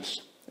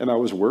anxious, and I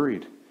was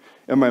worried,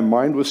 and my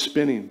mind was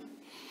spinning.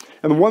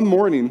 And one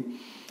morning,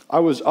 I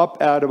was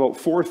up at about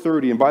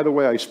 4:30, and by the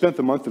way, I spent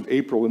the month of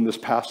April in this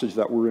passage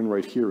that we're in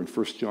right here in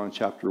 1 John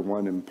chapter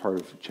 1 and part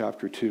of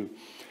chapter 2.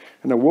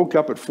 And I woke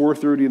up at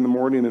 4:30 in the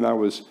morning, and I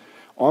was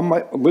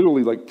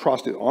literally like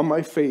prostrate on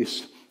my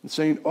face and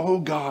saying, oh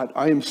God,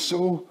 I am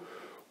so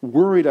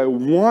worried. I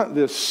want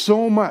this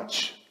so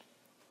much.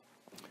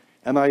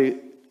 And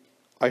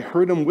I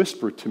heard him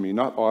whisper to me,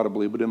 not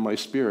audibly, but in my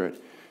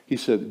spirit. He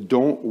said,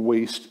 don't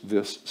waste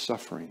this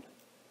suffering.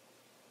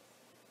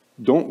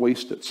 Don't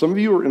waste it. Some of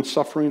you are in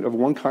suffering of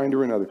one kind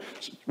or another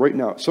right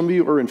now. Some of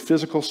you are in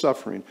physical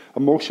suffering,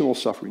 emotional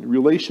suffering,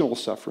 relational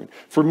suffering.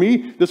 For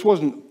me, this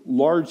wasn't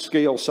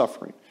large-scale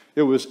suffering.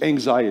 It was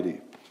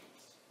anxiety.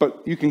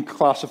 But you can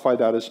classify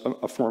that as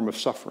a form of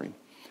suffering.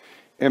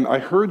 And I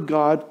heard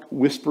God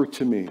whisper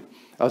to me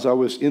as I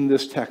was in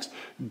this text,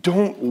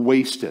 don't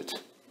waste it.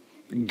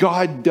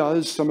 God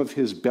does some of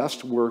his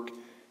best work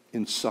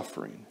in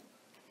suffering.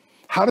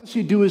 How does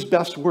he do his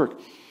best work?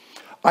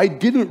 I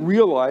didn't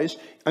realize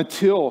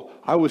until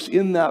I was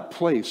in that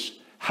place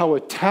how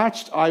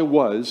attached I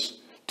was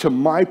to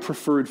my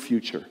preferred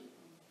future.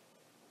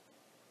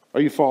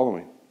 Are you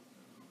following?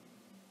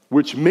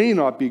 Which may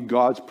not be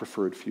God's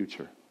preferred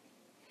future.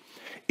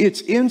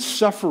 It's in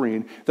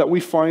suffering that we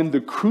find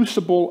the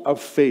crucible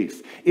of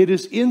faith. It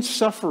is in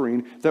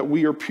suffering that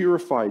we are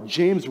purified.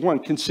 James 1,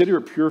 consider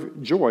it pure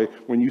joy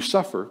when you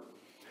suffer,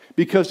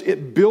 because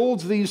it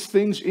builds these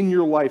things in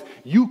your life.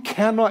 You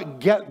cannot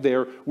get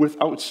there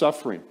without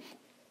suffering.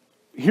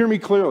 Hear me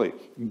clearly.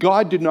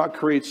 God did not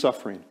create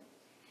suffering.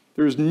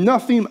 There is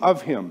nothing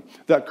of him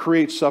that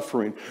creates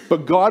suffering.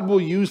 But God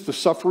will use the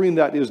suffering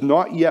that is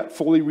not yet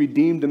fully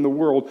redeemed in the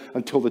world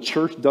until the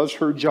church does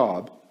her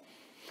job.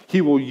 He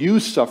will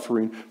use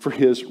suffering for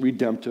his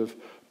redemptive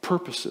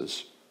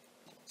purposes.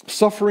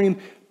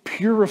 Suffering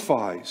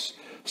purifies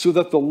so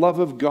that the love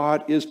of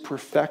God is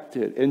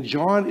perfected. And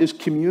John is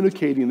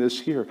communicating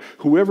this here.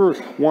 Whoever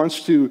claims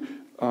to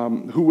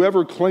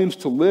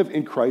live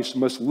in Christ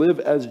must live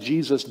as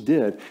Jesus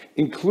did,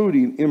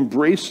 including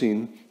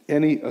embracing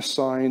any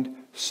assigned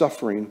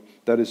suffering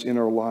that is in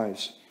our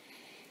lives.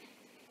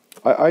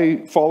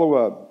 I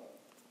follow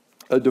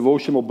a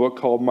devotional book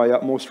called My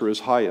Utmost for His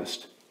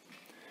Highest.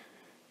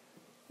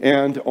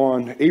 And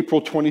on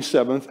April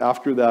 27th,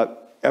 after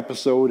that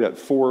episode at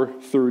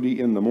 4:30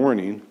 in the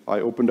morning, I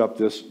opened up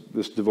this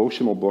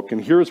devotional book.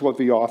 And here's what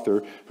the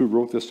author, who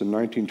wrote this in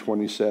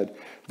 1920, said.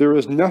 There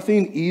is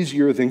nothing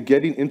easier than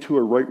getting into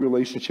a right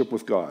relationship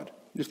with God.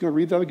 I'm just going to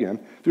read that again.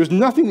 There's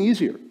nothing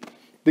easier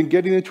than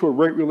getting into a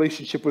right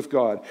relationship with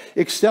God,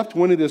 except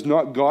when it is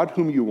not God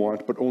whom you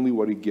want, but only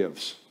what he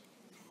gives.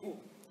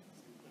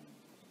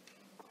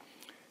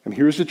 And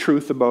here's the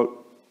truth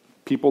about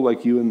people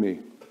like you and me.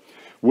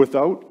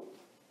 Without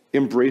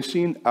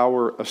embracing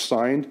our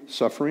assigned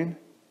suffering,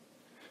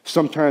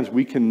 sometimes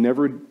we can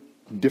never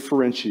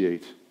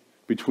differentiate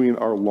between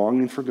our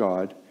longing for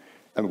God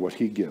and what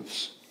he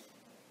gives.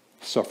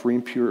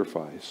 Suffering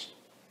purifies.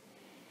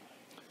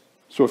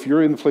 So if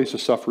you're in the place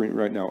of suffering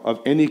right now,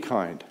 of any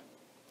kind,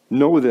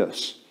 know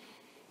this,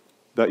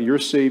 that your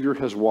Savior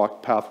has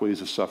walked pathways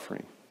of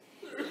suffering.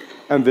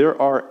 And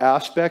there are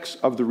aspects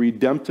of the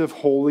redemptive,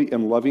 holy,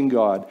 and loving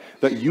God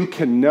that you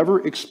can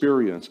never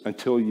experience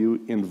until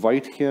you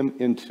invite him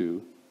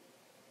into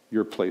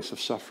your place of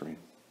suffering.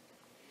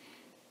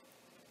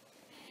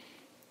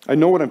 I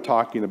know what I'm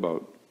talking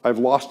about. I've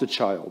lost a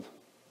child.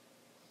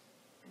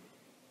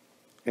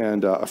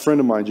 And a friend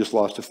of mine just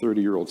lost a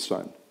 30-year-old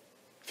son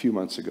a few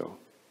months ago.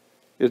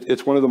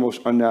 It's one of the most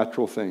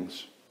unnatural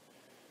things.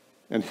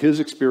 And his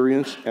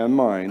experience and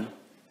mine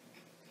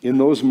in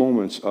those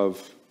moments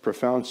of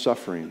profound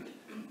suffering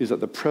is that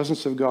the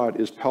presence of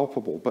God is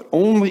palpable, but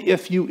only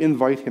if you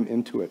invite him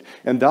into it.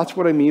 And that's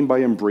what I mean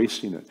by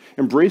embracing it.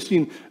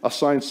 Embracing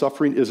assigned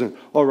suffering isn't,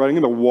 all right, I'm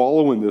going to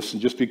wallow in this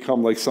and just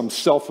become like some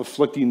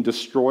self-afflicting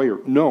destroyer.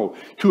 No,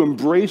 to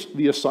embrace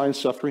the assigned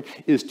suffering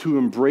is to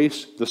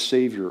embrace the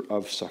Savior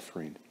of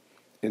suffering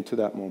into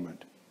that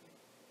moment.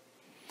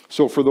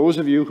 So for those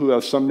of you who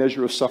have some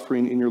measure of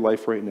suffering in your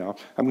life right now,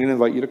 I'm going to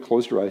invite you to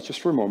close your eyes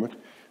just for a moment,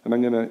 and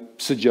I'm going to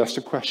suggest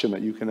a question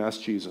that you can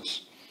ask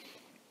Jesus.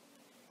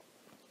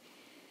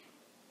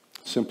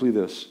 Simply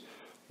this: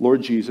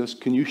 Lord Jesus,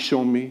 can you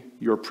show me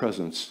your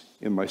presence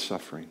in my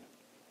suffering?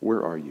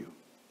 Where are you?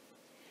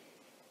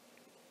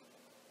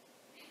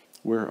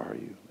 Where are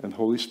you? And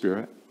Holy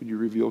Spirit, would you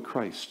reveal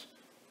Christ,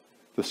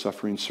 the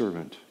suffering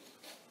servant,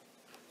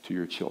 to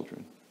your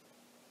children?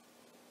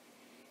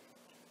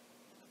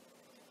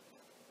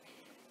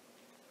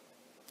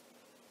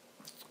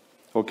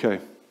 Okay,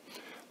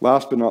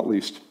 last but not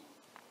least,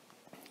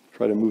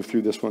 try to move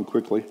through this one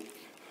quickly.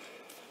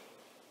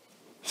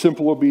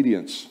 Simple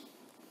obedience.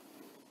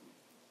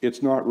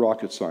 It's not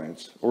rocket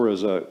science, or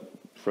as a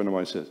friend of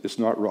mine says, it's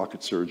not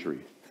rocket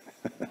surgery.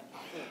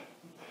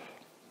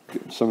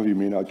 Some of you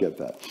may not get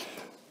that.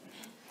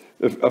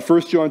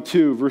 1 John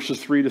 2,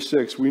 verses 3 to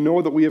 6, we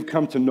know that we have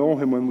come to know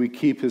him when we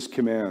keep his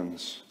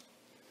commands.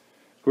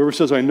 Whoever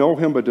says, I know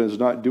him, but does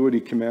not do what he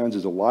commands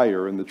is a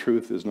liar, and the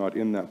truth is not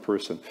in that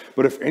person.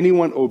 But if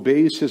anyone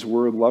obeys his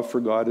word, love for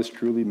God is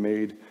truly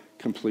made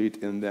complete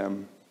in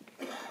them.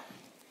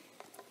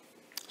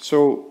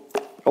 So,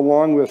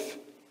 along with,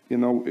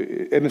 and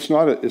it's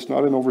not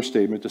an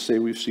overstatement to say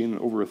we've seen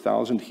over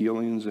 1,000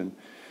 healings, and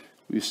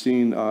we've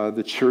seen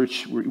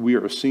we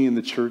are seeing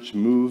the church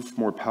move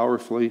more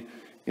powerfully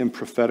in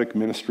prophetic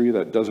ministry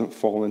that doesn't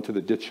fall into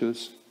the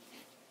ditches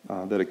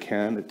that it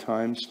can at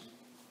times.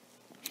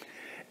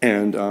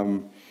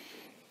 And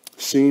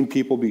seeing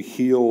people be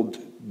healed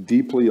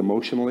deeply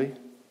emotionally,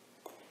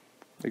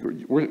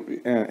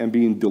 and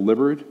being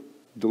delivered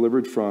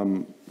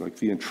from like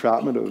the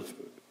entrapment of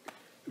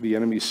the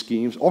enemy's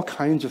schemes, all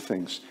kinds of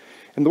things.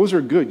 And those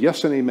are good,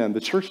 yes and amen. The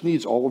church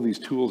needs all of these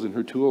tools in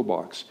her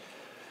toolbox.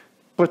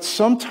 But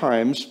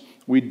sometimes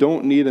we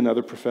don't need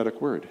another prophetic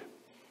word.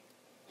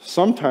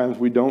 Sometimes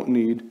we don't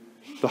need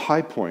the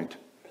high point.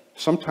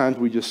 Sometimes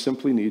we just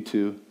simply need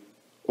to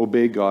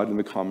obey God in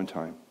the common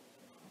time.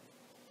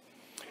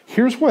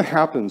 Here's what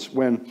happens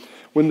when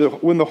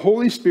the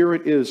Holy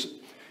Spirit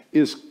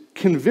is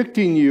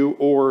convicting you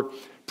or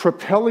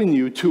propelling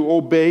you to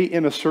obey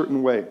in a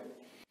certain way.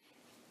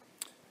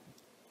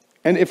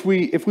 And if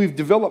we've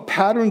developed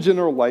patterns in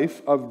our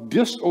life of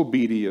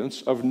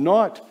disobedience, of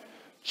not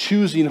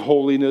choosing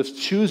holiness,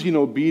 choosing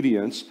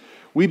obedience,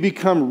 we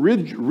become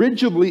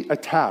rigidly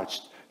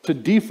attached to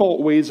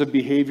default ways of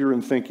behavior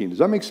and thinking. Does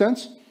that make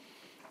sense?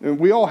 And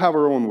we all have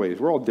our own ways.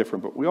 We're all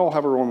different, but we all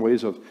have our own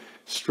ways of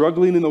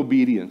struggling in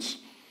obedience.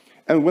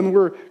 And when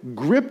we're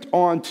gripped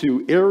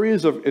onto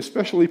areas of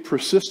especially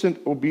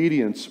persistent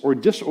obedience or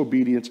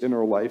disobedience in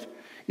our life,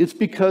 it's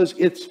because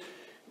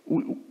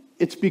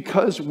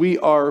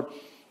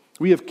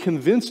we have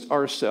convinced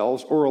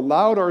ourselves or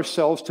allowed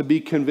ourselves to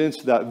be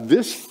convinced that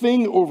this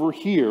thing over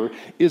here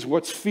is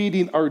what's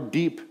feeding our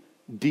deep,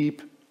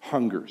 deep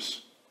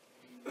hungers.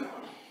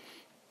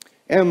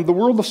 And the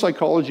world of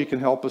psychology can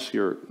help us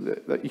here.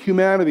 That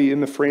humanity, in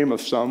the frame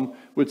of some,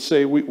 would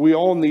say we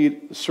all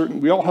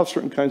have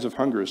certain kinds of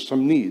hungers,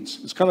 some needs.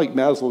 It's kind of like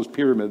Maslow's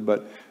pyramid,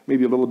 but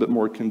maybe a little bit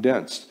more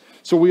condensed.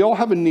 So we all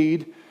have a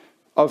need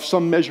of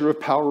some measure of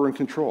power and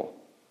control.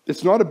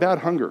 It's not a bad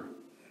hunger.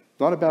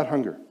 Not a bad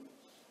hunger.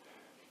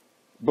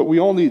 But we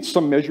all need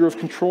some measure of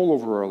control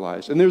over our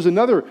lives. And there's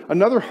another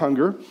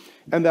hunger,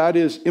 and that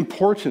is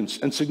importance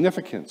and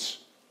significance.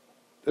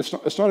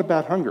 It's not a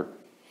bad hunger.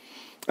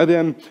 And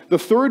then the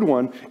third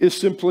one is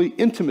simply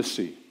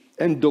intimacy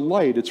and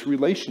delight. It's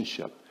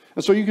relationship.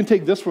 And so you can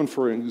take this one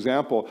for an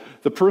example.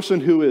 The person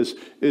who is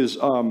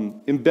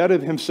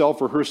embedded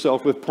himself or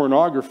herself with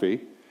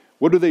pornography,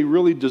 what do they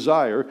really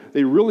desire?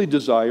 They really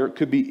desire, it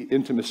could be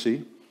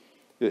intimacy.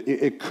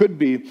 It could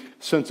be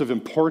sense of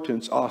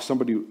importance.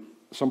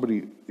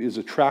 Somebody is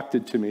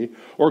attracted to me.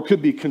 Or it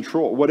could be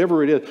control,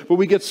 whatever it is. But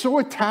we get so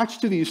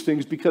attached to these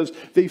things because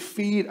they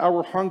feed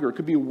our hunger. It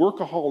could be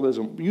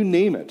workaholism, you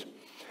name it.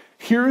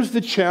 Here's the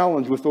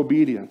challenge with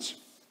obedience.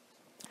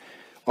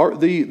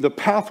 The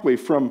pathway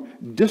from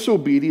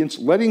disobedience,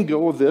 letting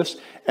go of this,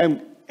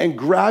 and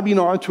grabbing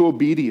onto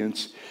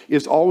obedience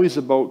is always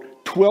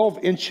about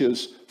 12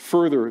 inches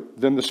further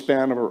than the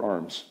span of our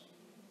arms.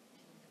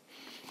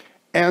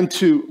 And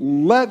to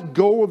let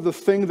go of the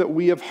thing that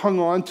we have hung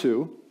on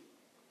to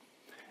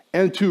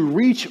and to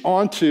reach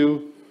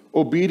onto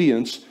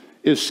obedience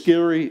is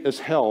scary as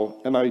hell,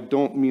 and I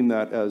don't mean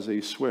that as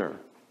a swear.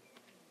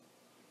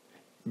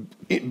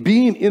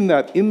 Being in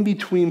that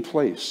in-between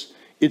place,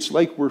 it's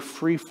like we're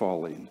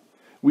free-falling.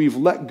 We've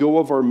let go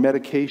of our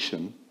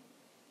medication,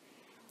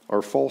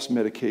 our false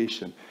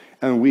medication,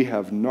 and we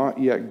have not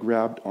yet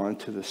grabbed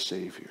onto the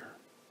Savior.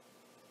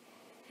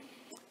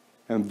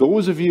 And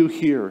those of you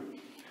here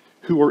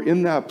who are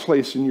in that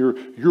place and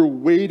you're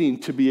waiting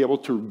to be able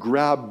to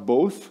grab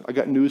both, I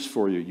got news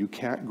for you. You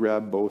can't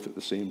grab both at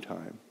the same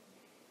time.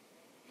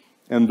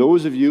 And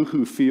those of you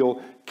who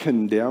feel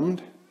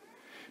condemned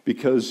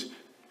because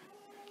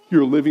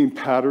you're living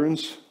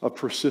patterns of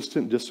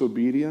persistent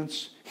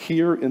disobedience,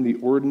 here in the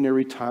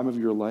ordinary time of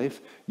your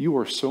life, you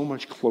are so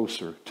much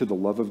closer to the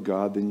love of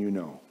God than you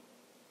know.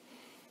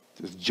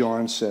 As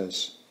John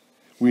says,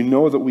 we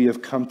know that we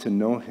have come to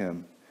know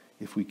him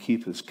if we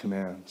keep his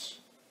commands.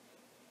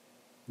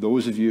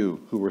 Those of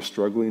you who are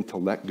struggling to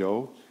let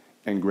go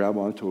and grab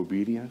onto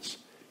obedience,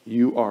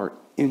 you are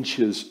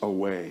inches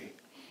away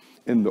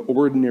in the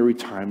ordinary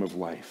time of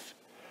life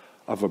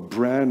of a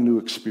brand new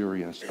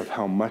experience of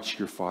how much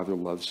your Father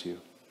loves you.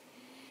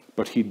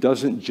 But he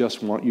doesn't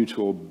just want you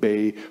to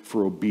obey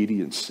for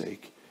obedience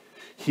sake.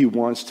 He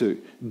wants to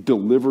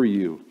deliver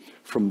you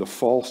from the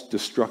false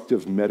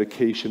destructive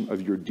medication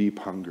of your deep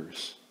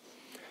hungers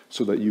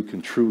so that you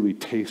can truly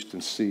taste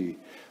and see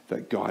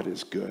that God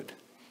is good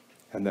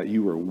and that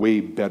you are way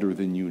better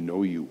than you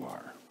know you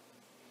are.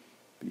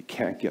 But you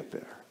can't get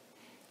there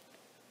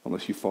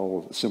unless you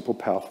follow the simple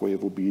pathway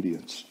of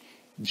obedience.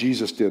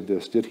 Jesus did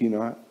this, did he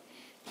not?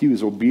 He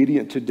was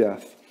obedient to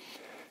death,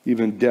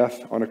 even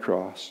death on a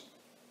cross.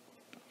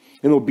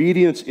 And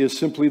obedience is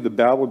simply the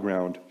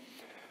battleground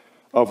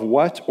of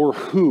what or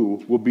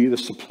who will be the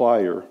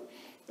supplier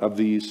of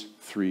these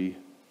three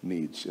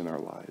needs in our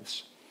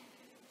lives.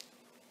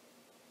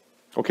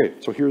 Okay,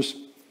 so here's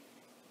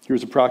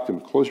a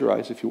practice. Close your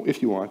eyes if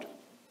you want.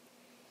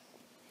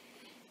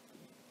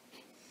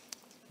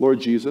 Lord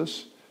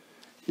Jesus,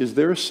 is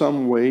there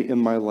some way in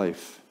my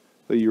life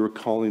that you are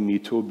calling me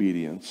to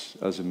obedience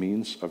as a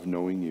means of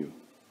knowing you?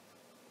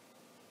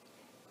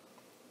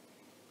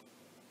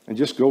 And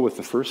just go with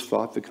the first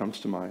thought that comes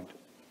to mind.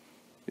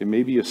 It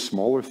may be a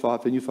smaller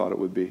thought than you thought it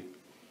would be.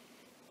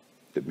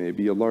 It may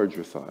be a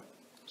larger thought.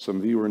 Some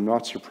of you are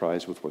not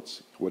surprised with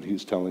what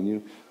he's telling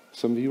you.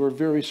 Some of you are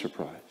very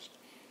surprised.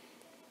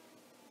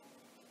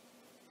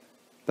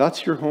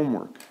 That's your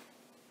homework.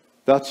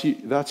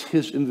 That's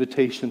his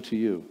invitation to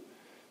you,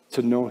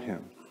 to know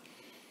him.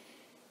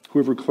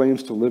 Whoever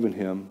claims to live in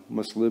him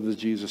must live as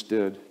Jesus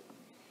did.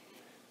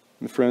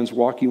 And friends,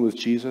 walking with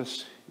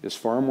Jesus is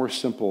far more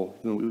simple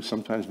than we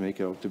sometimes make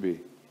it out to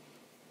be.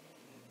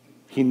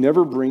 He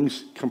never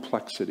brings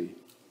complexity.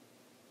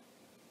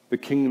 The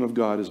kingdom of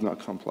God is not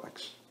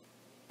complex.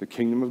 The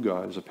kingdom of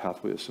God is a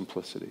pathway of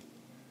simplicity.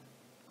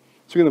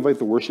 So we're going to invite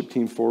the worship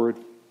team forward.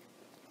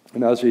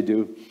 And as they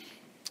do,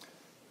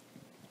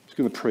 I'm just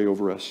going to pray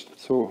over us.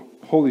 So,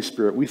 Holy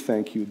Spirit, we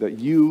thank you that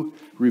you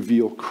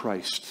reveal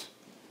Christ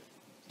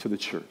to the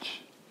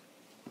church.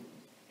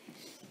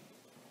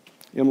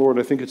 And Lord,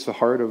 I think it's the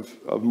heart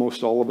of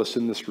most all of us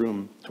in this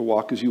room to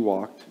walk as you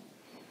walked,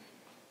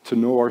 to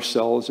know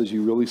ourselves as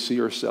you really see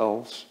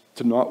ourselves,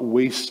 to not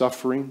waste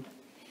suffering,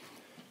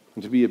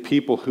 and to be a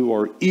people who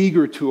are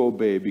eager to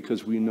obey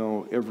because we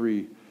know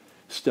every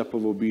step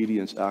of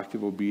obedience,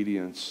 active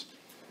obedience,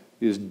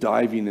 is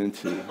diving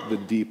into the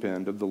deep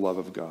end of the love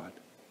of God.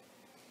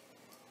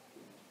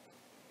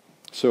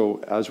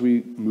 So as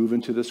we move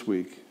into this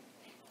week,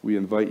 we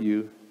invite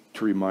you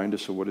to remind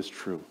us of what is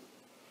true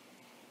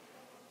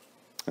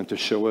and to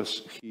show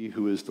us he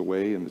who is the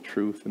way and the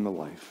truth and the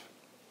life.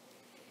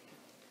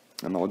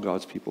 And all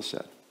God's people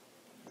said,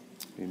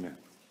 amen.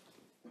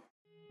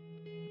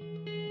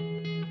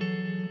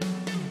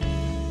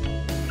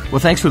 Well,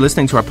 thanks for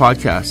listening to our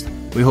podcast.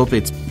 We hope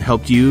it's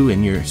helped you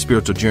in your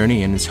spiritual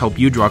journey and it's helped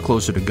you draw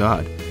closer to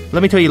God.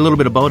 Let me tell you a little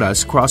bit about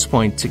us.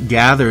 Crosspoint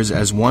gathers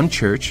as one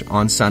church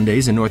on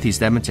Sundays in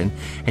Northeast Edmonton,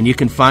 and you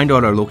can find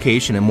out our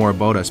location and more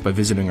about us by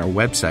visiting our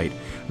website,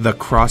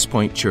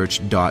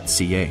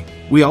 thecrosspointchurch.ca.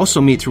 We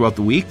also meet throughout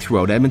the week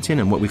throughout Edmonton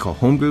in what we call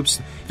home groups.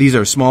 These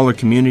are smaller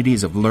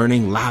communities of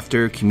learning,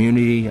 laughter,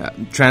 community,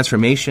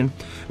 transformation.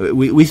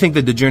 We think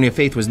that the journey of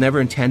faith was never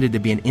intended to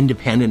be an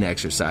independent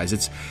exercise.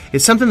 It's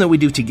something that we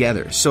do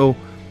together. So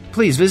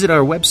please visit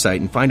our website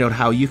and find out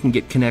how you can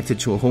get connected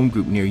to a home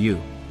group near you.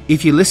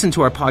 If you listen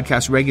to our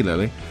podcast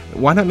regularly,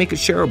 why not make it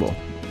shareable?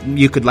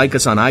 You could like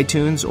us on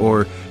iTunes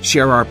or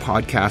share our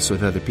podcasts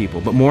with other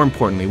people. But more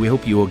importantly, we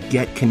hope you will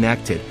get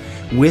connected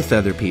with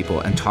other people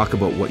and talk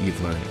about what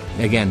you've learned.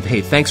 Again,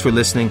 hey, thanks for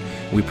listening.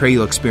 We pray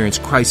you'll experience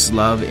Christ's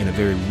love in a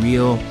very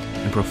real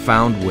and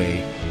profound way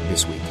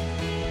this week.